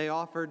 they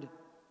offered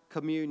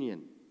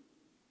communion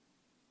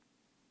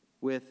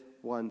with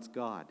one's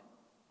God.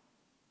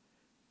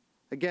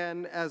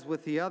 Again, as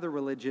with the other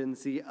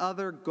religions, the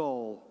other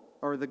goal,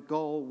 or the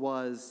goal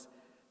was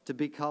to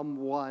become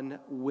one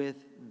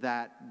with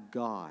that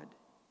God.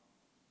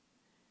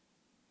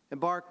 And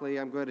Barclay,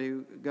 I'm going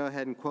to go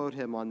ahead and quote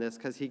him on this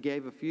because he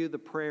gave a few of the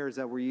prayers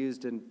that were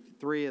used in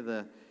 3 of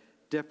the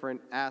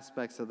different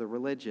aspects of the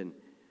religion.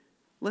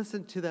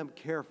 Listen to them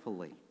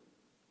carefully.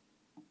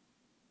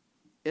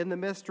 In the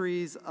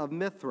mysteries of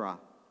Mithra,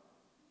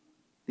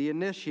 the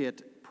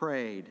initiate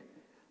prayed,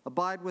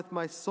 "Abide with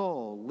my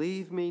soul,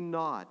 leave me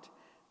not,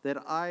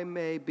 that I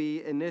may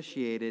be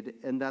initiated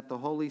and that the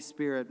Holy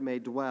Spirit may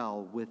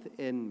dwell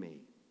within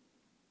me."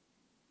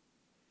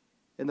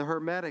 In the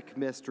Hermetic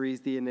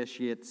mysteries, the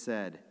initiate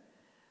said,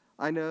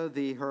 "I know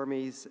thee,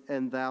 Hermes,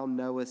 and thou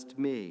knowest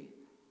me.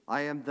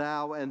 I am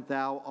thou, and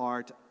thou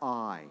art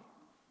I."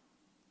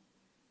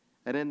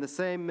 And in the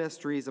same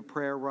mysteries, a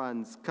prayer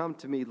runs, "Come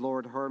to me,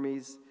 Lord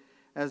Hermes,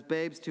 as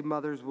babes to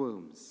mothers'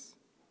 wombs."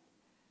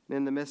 And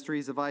in the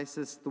mysteries of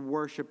Isis, the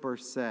worshiper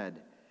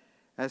said,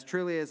 "As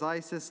truly as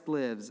Isis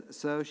lives,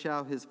 so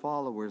shall his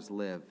followers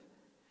live.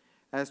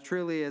 As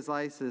truly as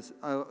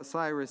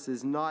Osiris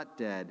is not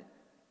dead,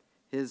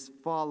 his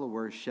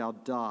followers shall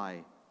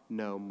die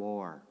no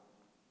more."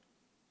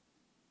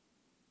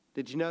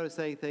 Did you notice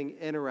anything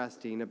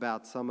interesting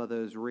about some of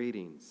those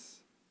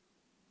readings?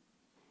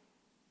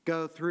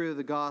 Go through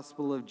the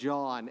Gospel of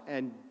John,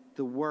 and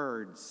the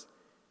words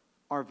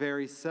are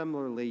very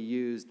similarly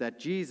used, that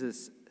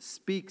Jesus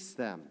speaks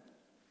them,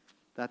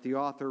 that the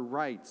author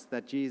writes,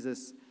 that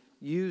Jesus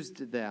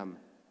used them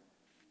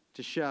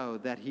to show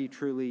that he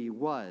truly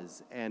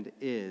was and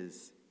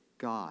is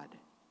God.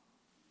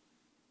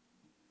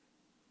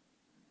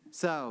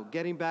 So,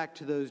 getting back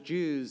to those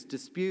Jews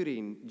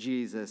disputing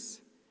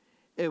Jesus,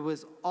 it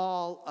was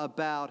all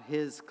about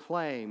his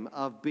claim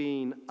of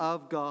being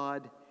of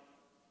God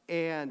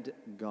and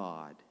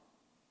God,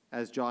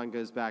 as John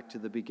goes back to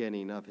the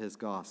beginning of his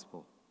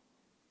gospel.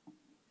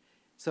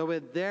 So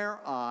in their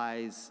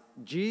eyes,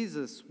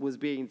 Jesus was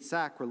being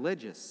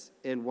sacrilegious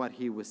in what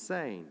he was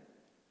saying.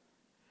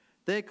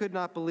 They could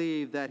not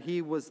believe that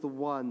he was the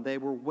one they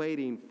were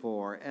waiting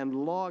for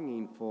and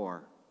longing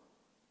for.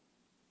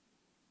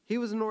 He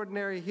was an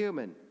ordinary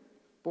human,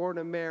 born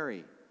of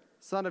Mary,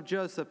 son of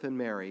Joseph and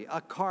Mary,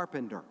 a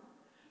carpenter.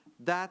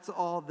 That's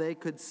all they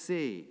could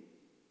see.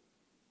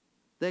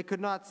 They could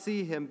not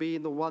see him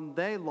being the one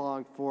they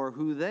longed for,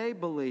 who they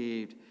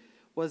believed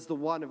was the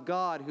one of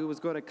God, who was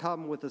going to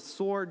come with a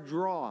sword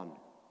drawn,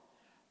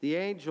 the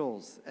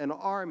angels, an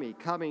army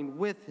coming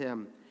with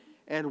him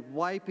and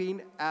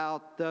wiping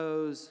out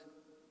those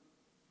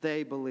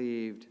they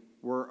believed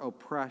were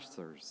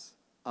oppressors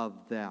of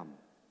them.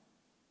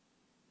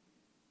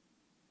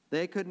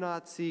 They could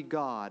not see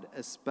God,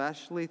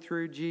 especially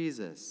through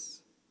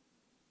Jesus,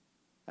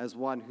 as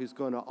one who's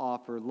going to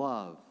offer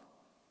love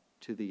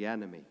to the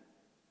enemy.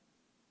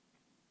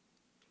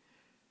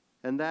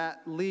 And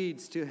that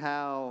leads to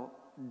how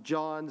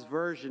John's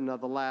version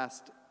of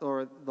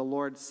the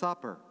Lord's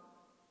Supper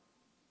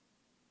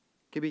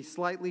can be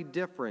slightly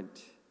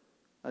different,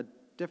 a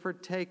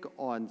different take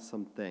on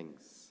some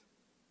things.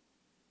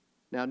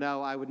 Now,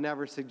 no, I would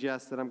never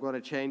suggest that I'm going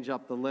to change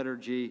up the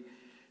liturgy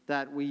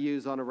that we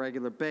use on a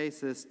regular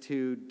basis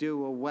to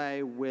do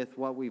away with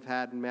what we've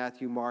had in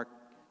Matthew, Mark,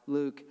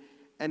 Luke,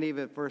 and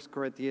even 1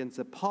 Corinthians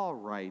that Paul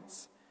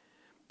writes.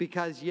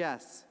 Because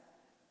yes,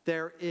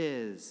 there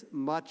is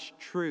much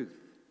truth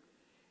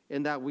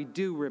in that we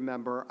do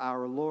remember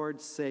our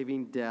Lord's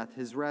saving death,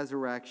 his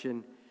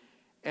resurrection,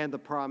 and the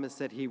promise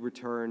that he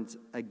returns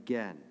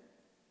again.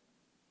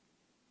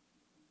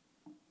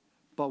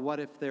 But what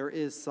if there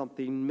is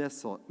something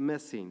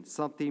missing,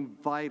 something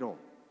vital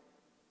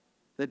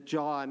that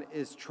John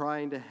is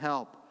trying to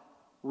help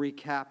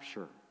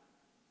recapture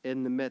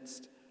in the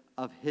midst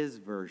of his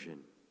version?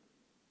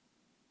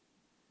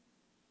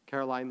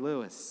 Caroline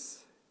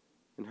Lewis,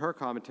 in her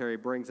commentary,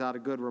 brings out a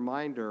good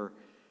reminder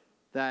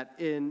that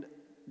in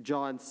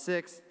John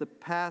 6, the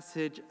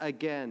passage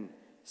again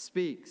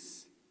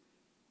speaks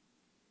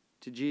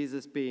to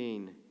Jesus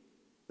being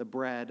the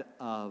bread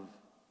of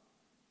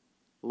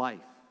life.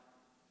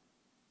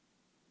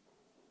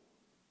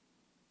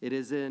 It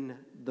is in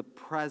the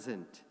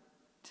present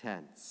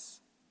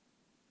tense.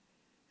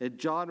 And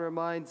John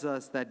reminds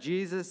us that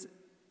Jesus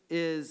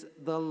is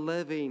the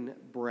living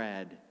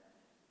bread,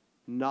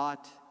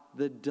 not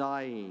the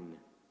dying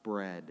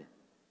bread.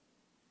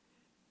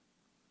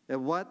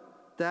 And what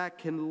that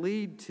can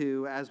lead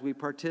to as we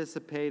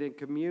participate in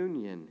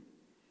communion.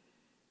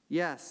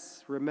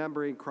 Yes,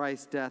 remembering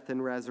Christ's death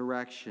and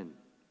resurrection.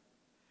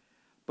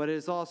 But it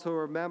is also a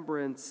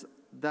remembrance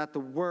that the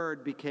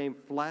Word became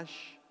flesh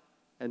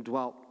and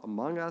dwelt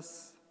among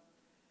us.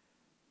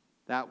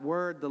 That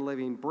Word, the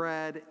living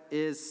bread,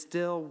 is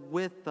still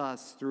with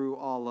us through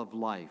all of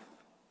life.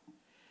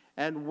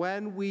 And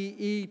when we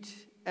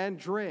eat and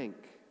drink,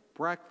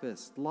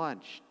 breakfast,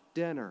 lunch,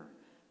 dinner,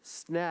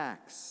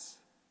 snacks,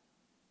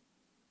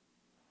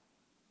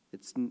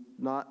 it's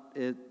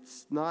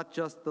not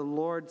just the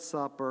Lord's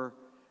Supper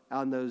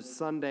on those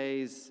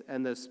Sundays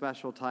and those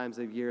special times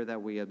of year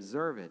that we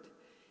observe it.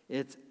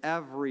 It's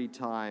every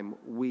time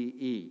we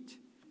eat.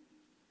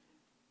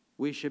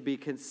 We should be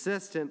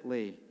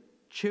consistently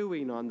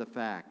chewing on the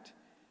fact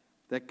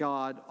that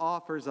God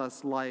offers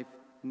us life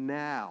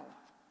now,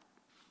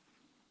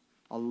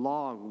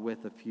 along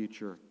with a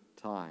future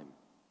time.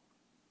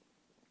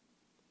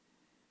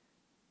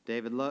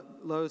 David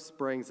Lose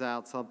brings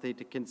out something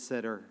to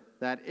consider,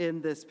 that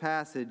in this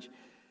passage,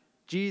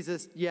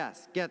 Jesus,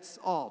 yes, gets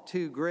all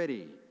too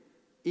gritty,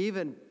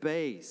 even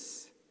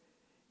base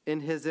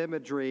in his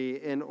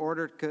imagery in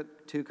order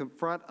to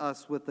confront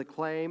us with the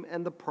claim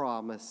and the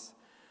promise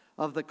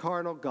of the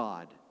carnal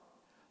God,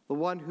 the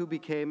one who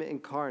became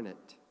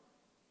incarnate,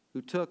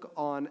 who took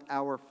on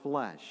our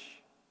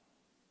flesh,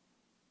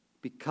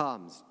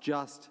 becomes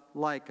just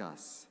like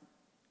us,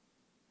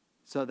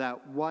 so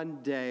that one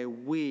day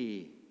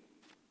we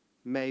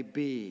may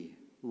be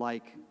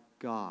like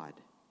God.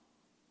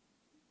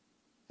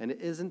 And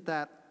isn't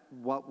that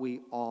what we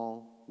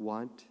all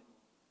want?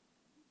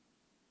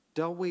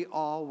 Don't we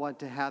all want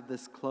to have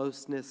this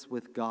closeness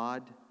with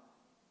God?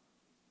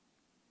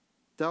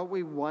 Don't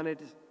we want it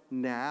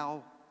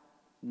now,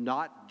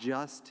 not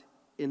just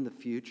in the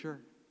future?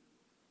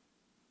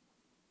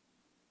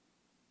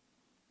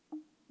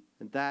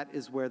 And that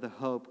is where the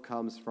hope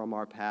comes from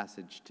our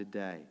passage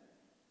today.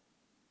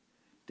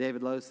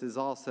 David Lose is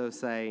also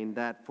saying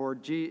that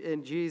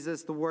in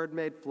Jesus, the Word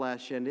made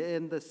flesh, and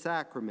in the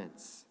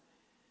sacraments,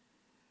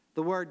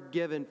 the Word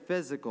given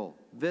physical,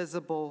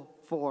 visible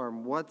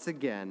form, once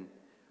again,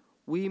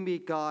 we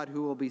meet God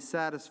who will be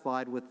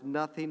satisfied with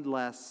nothing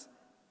less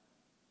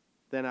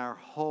than our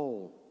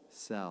whole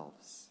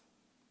selves.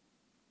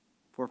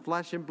 For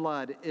flesh and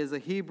blood is a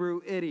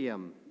Hebrew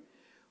idiom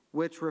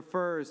which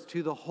refers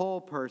to the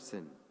whole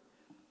person: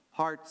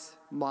 hearts,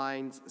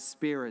 minds,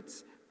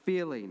 spirits,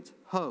 feelings,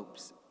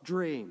 hopes,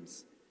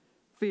 dreams,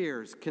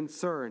 fears,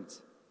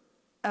 concerns,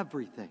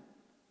 everything.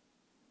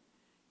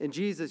 In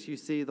Jesus, you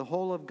see, the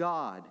whole of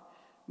God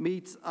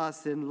meets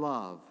us in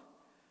love,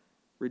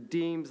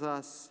 redeems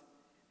us,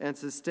 and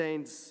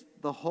sustains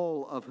the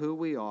whole of who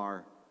we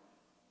are,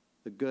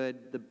 the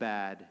good, the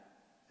bad,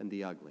 and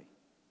the ugly.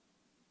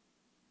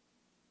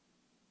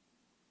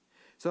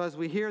 So as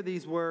we hear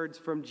these words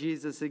from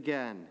Jesus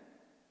again,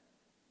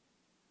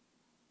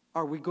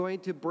 are we going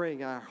to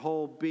bring our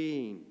whole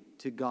being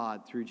to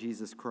God through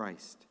Jesus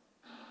Christ?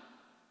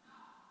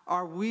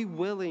 Are we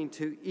willing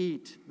to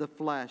eat the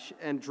flesh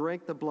and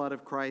drink the blood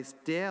of Christ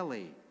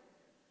daily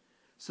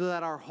so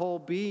that our whole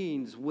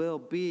beings will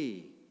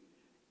be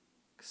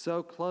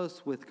so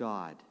close with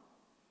God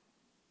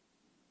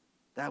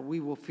that we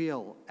will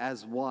feel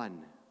as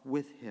one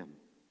with him?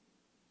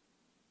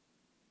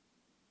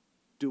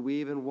 Do we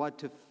even want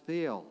to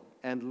feel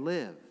and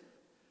live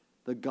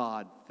the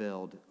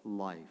God-filled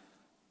life?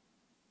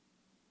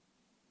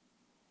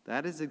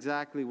 That is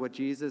exactly what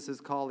Jesus is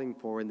calling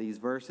for in these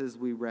verses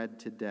we read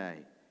today.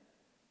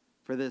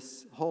 For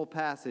this whole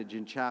passage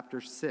in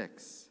chapter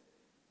 6,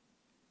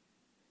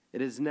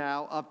 it is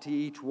now up to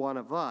each one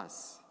of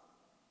us.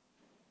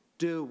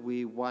 Do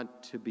we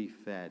want to be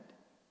fed?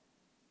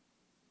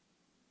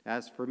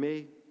 As for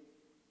me,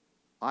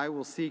 I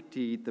will seek to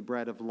eat the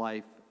bread of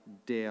life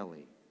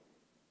daily.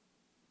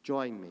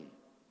 Join me.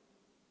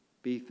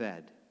 Be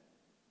fed.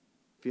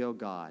 Feel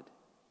God.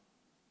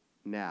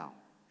 Now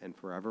and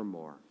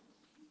forevermore.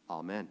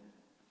 Amen.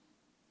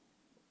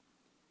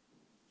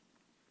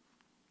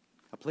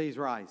 Please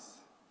rise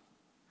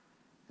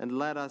and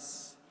let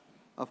us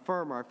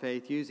affirm our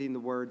faith using the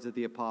words of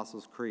the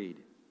Apostles' Creed.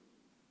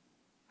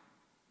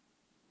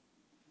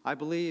 I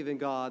believe in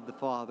God the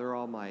Father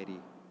Almighty,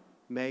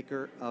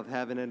 maker of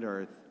heaven and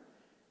earth,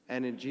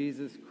 and in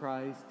Jesus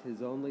Christ,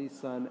 his only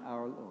Son,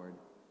 our Lord,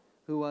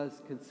 who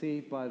was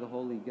conceived by the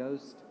Holy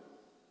Ghost,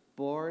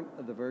 born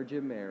of the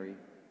Virgin Mary,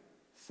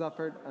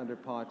 suffered under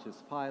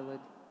Pontius Pilate,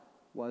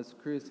 was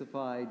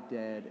crucified,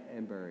 dead,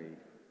 and buried.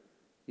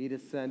 He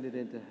descended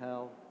into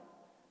hell.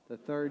 The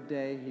third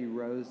day he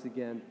rose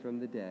again from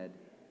the dead.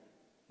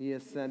 He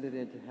ascended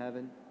into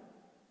heaven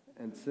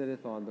and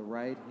sitteth on the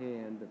right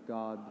hand of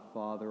God the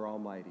Father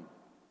Almighty.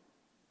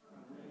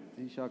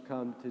 He shall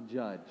come to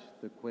judge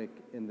the quick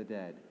and the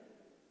dead.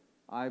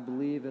 I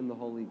believe in the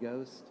Holy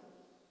Ghost,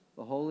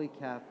 the Holy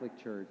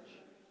Catholic Church,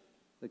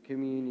 the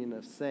communion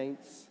of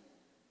saints,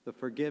 the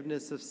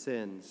forgiveness of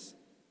sins,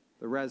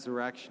 the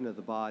resurrection of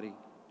the body,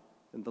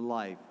 and the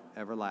life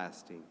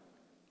everlasting.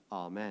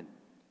 Amen.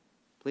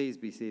 Please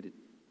be seated.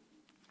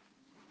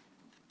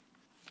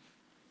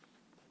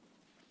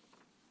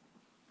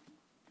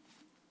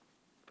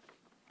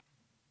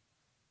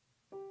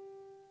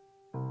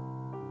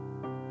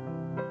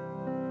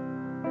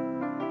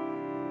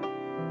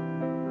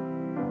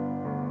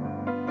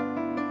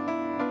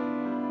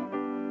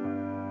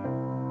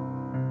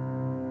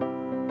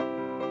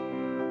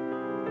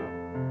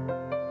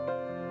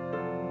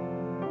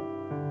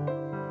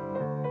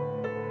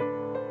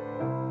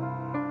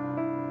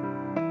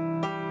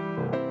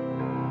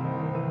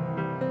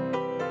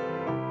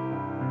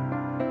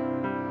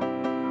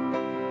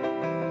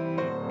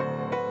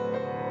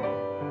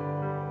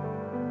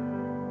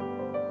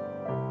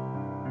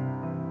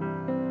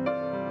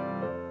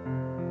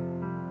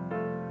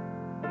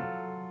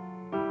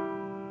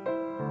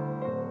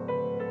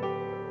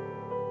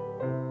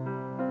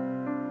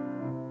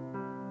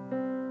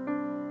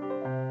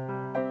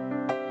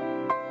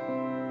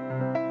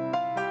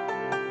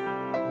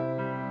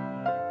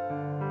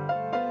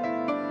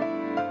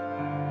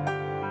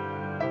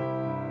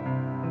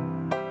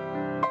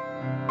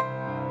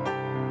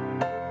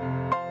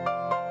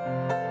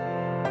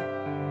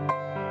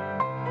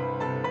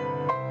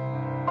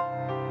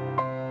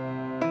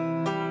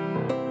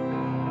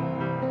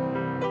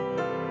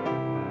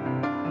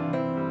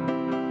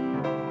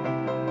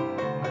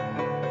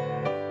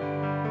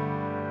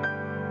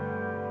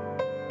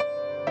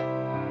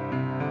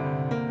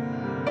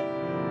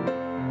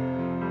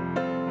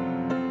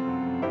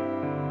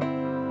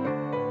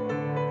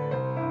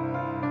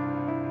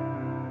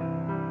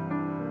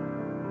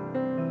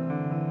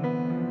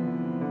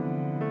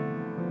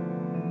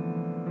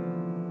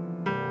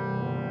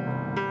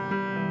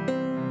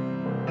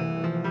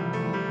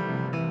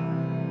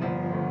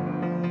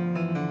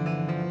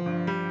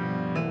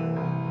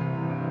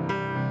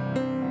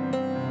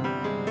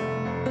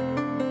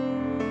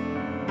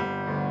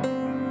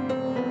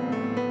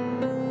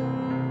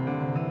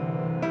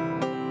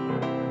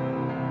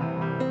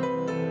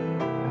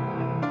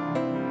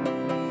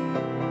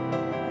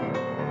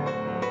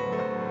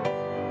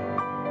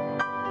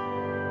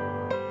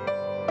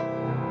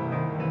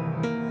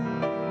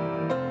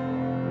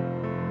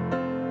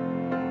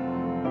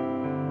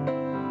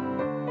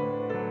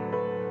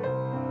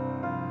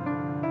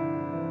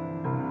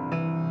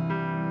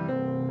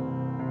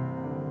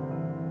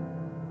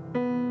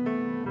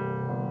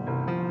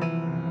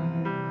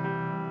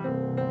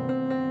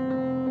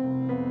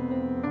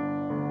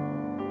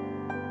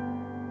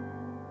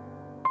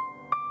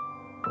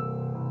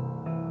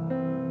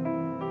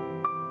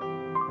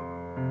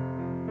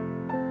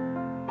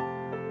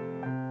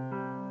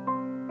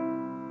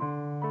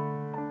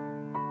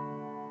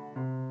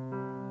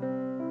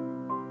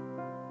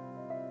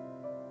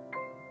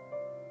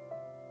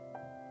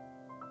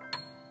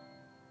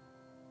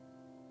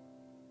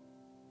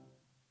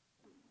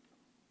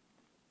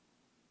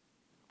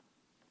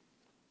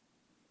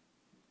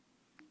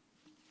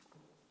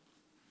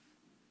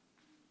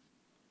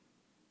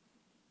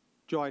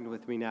 Join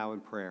with me now in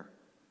prayer.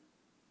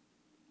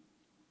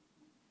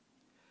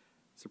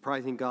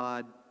 Surprising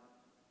God,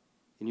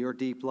 in your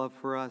deep love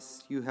for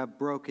us, you have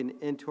broken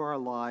into our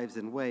lives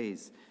in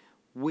ways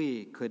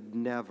we could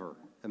never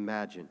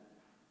imagine.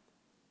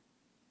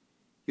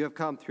 You have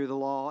come through the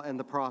law and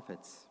the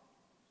prophets.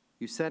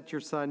 You sent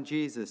your Son,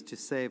 Jesus, to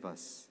save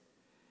us.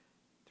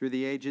 Through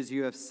the ages,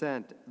 you have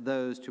sent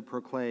those to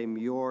proclaim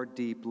your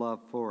deep love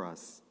for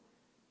us,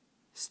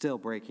 still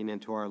breaking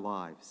into our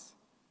lives.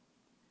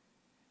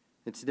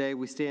 And today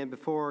we stand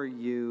before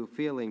you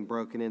feeling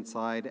broken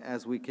inside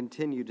as we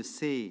continue to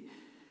see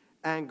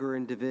anger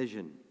and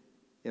division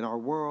in our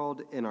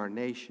world, in our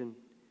nation,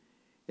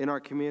 in our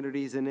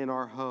communities, and in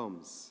our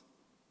homes.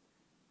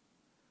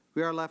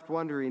 We are left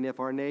wondering if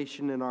our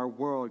nation and our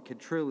world could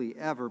truly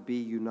ever be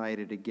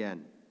united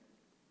again.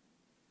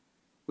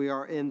 We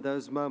are in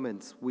those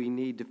moments we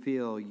need to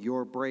feel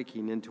your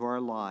breaking into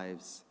our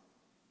lives,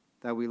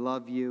 that we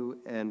love you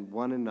and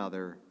one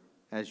another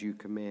as you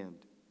command.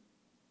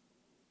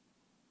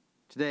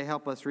 Today,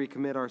 help us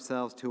recommit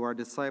ourselves to our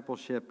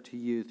discipleship to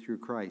you through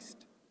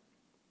Christ.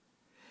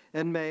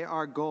 And may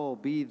our goal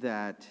be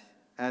that,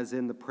 as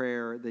in the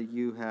prayer that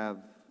you have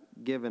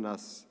given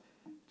us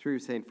through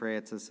St.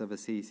 Francis of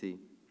Assisi,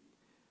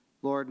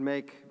 Lord,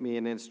 make me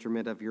an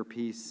instrument of your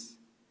peace.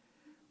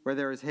 Where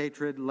there is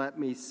hatred, let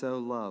me sow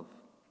love.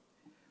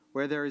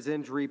 Where there is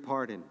injury,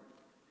 pardon.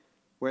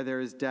 Where there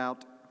is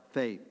doubt,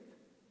 faith.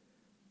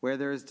 Where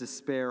there is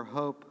despair,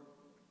 hope.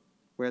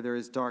 Where there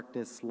is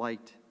darkness,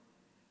 light.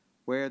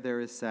 Where there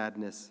is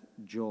sadness,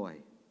 joy.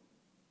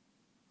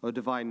 O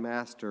divine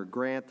Master,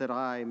 grant that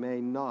I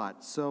may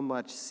not so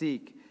much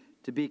seek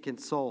to be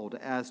consoled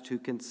as to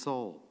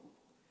console,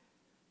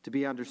 to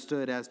be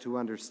understood as to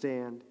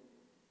understand,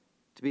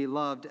 to be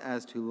loved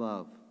as to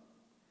love.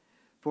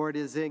 For it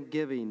is in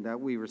giving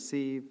that we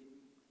receive,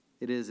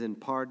 it is in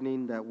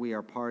pardoning that we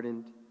are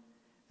pardoned,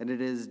 and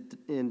it is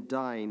in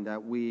dying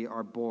that we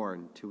are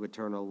born to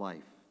eternal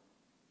life.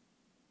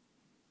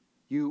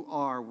 You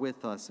are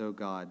with us, O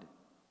God.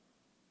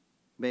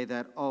 May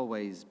that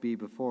always be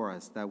before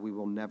us, that we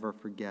will never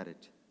forget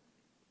it.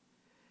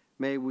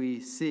 May we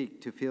seek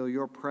to feel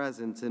your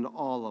presence in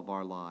all of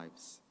our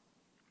lives.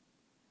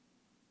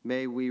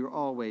 May we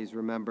always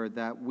remember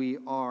that we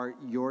are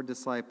your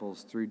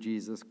disciples through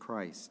Jesus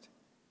Christ.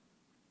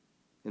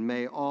 And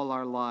may all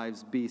our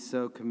lives be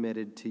so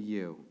committed to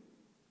you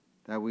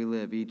that we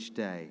live each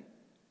day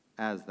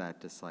as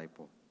that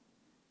disciple.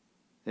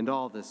 And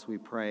all this we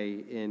pray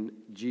in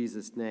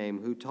Jesus'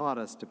 name, who taught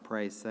us to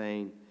pray,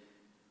 saying,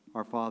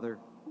 Our Father,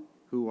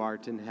 who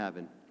art in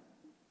heaven,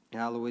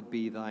 hallowed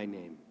be thy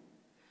name.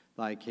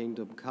 Thy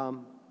kingdom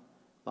come,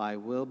 thy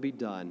will be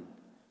done,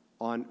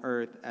 on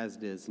earth as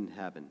it is in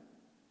heaven.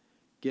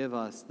 Give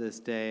us this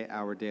day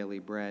our daily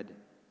bread,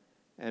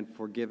 and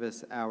forgive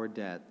us our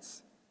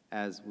debts,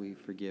 as we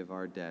forgive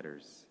our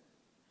debtors.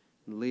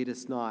 And lead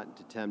us not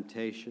into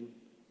temptation,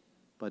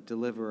 but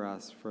deliver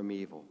us from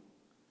evil.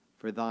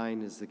 For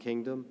thine is the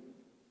kingdom,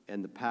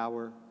 and the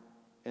power,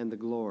 and the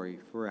glory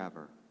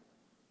forever.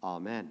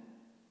 Amen.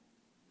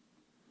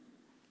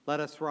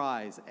 Let us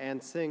rise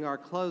and sing our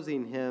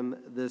closing hymn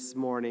this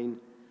morning,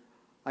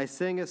 I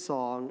Sing a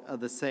Song of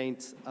the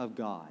Saints of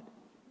God.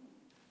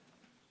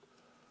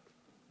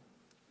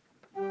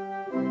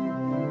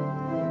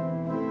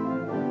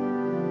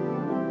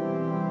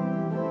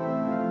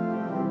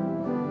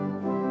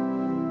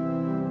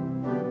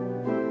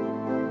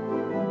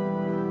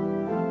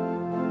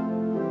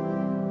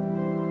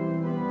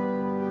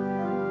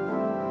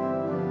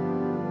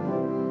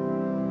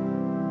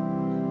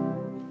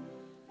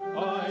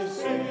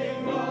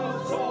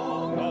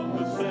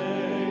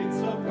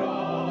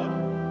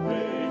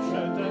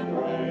 Patient and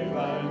brave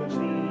and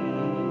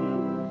true.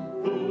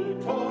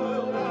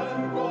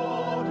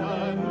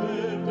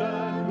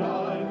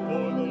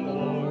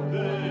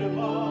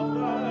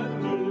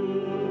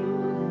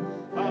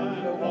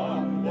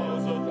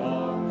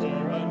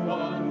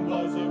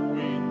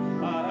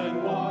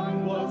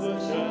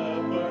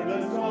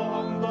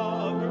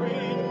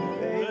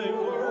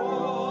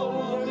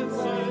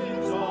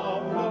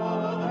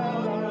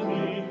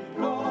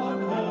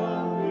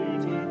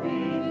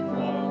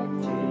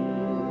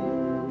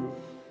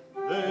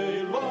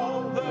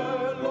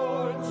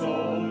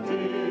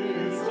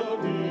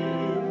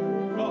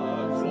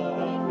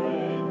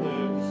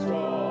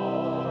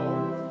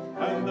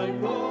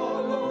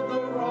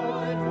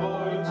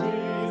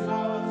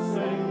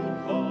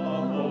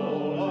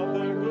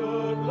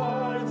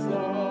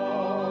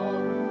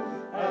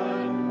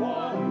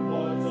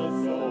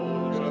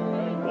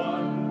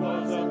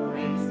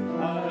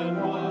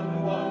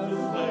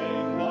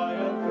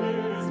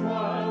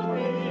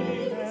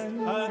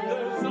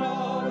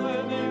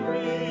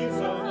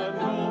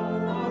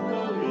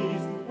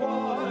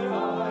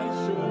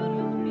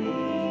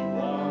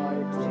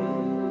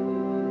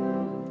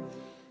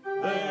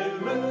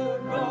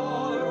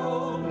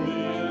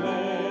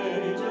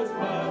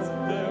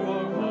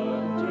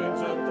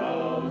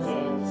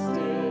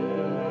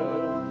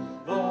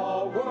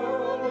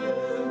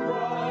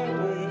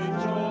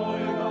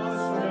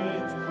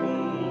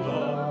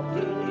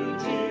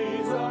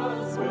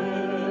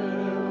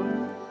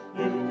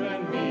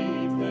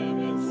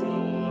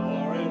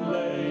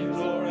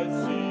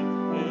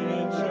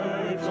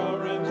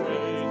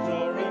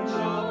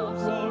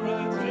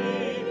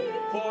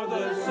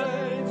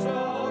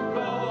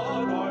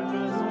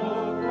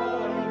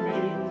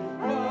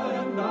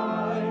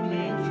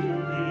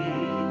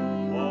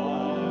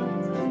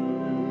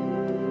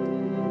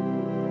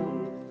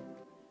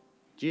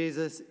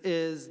 Jesus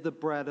is the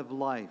bread of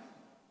life.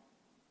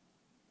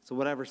 So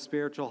whatever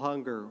spiritual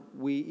hunger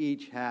we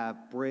each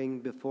have, bring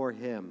before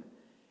him,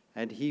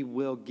 and he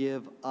will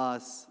give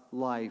us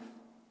life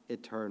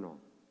eternal.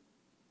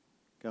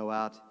 Go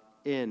out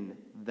in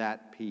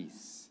that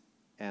peace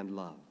and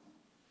love.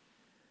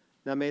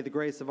 Now may the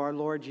grace of our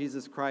Lord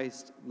Jesus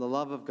Christ, the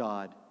love of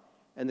God,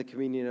 and the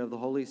communion of the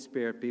Holy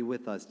Spirit be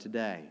with us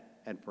today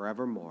and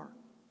forevermore.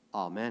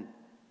 Amen.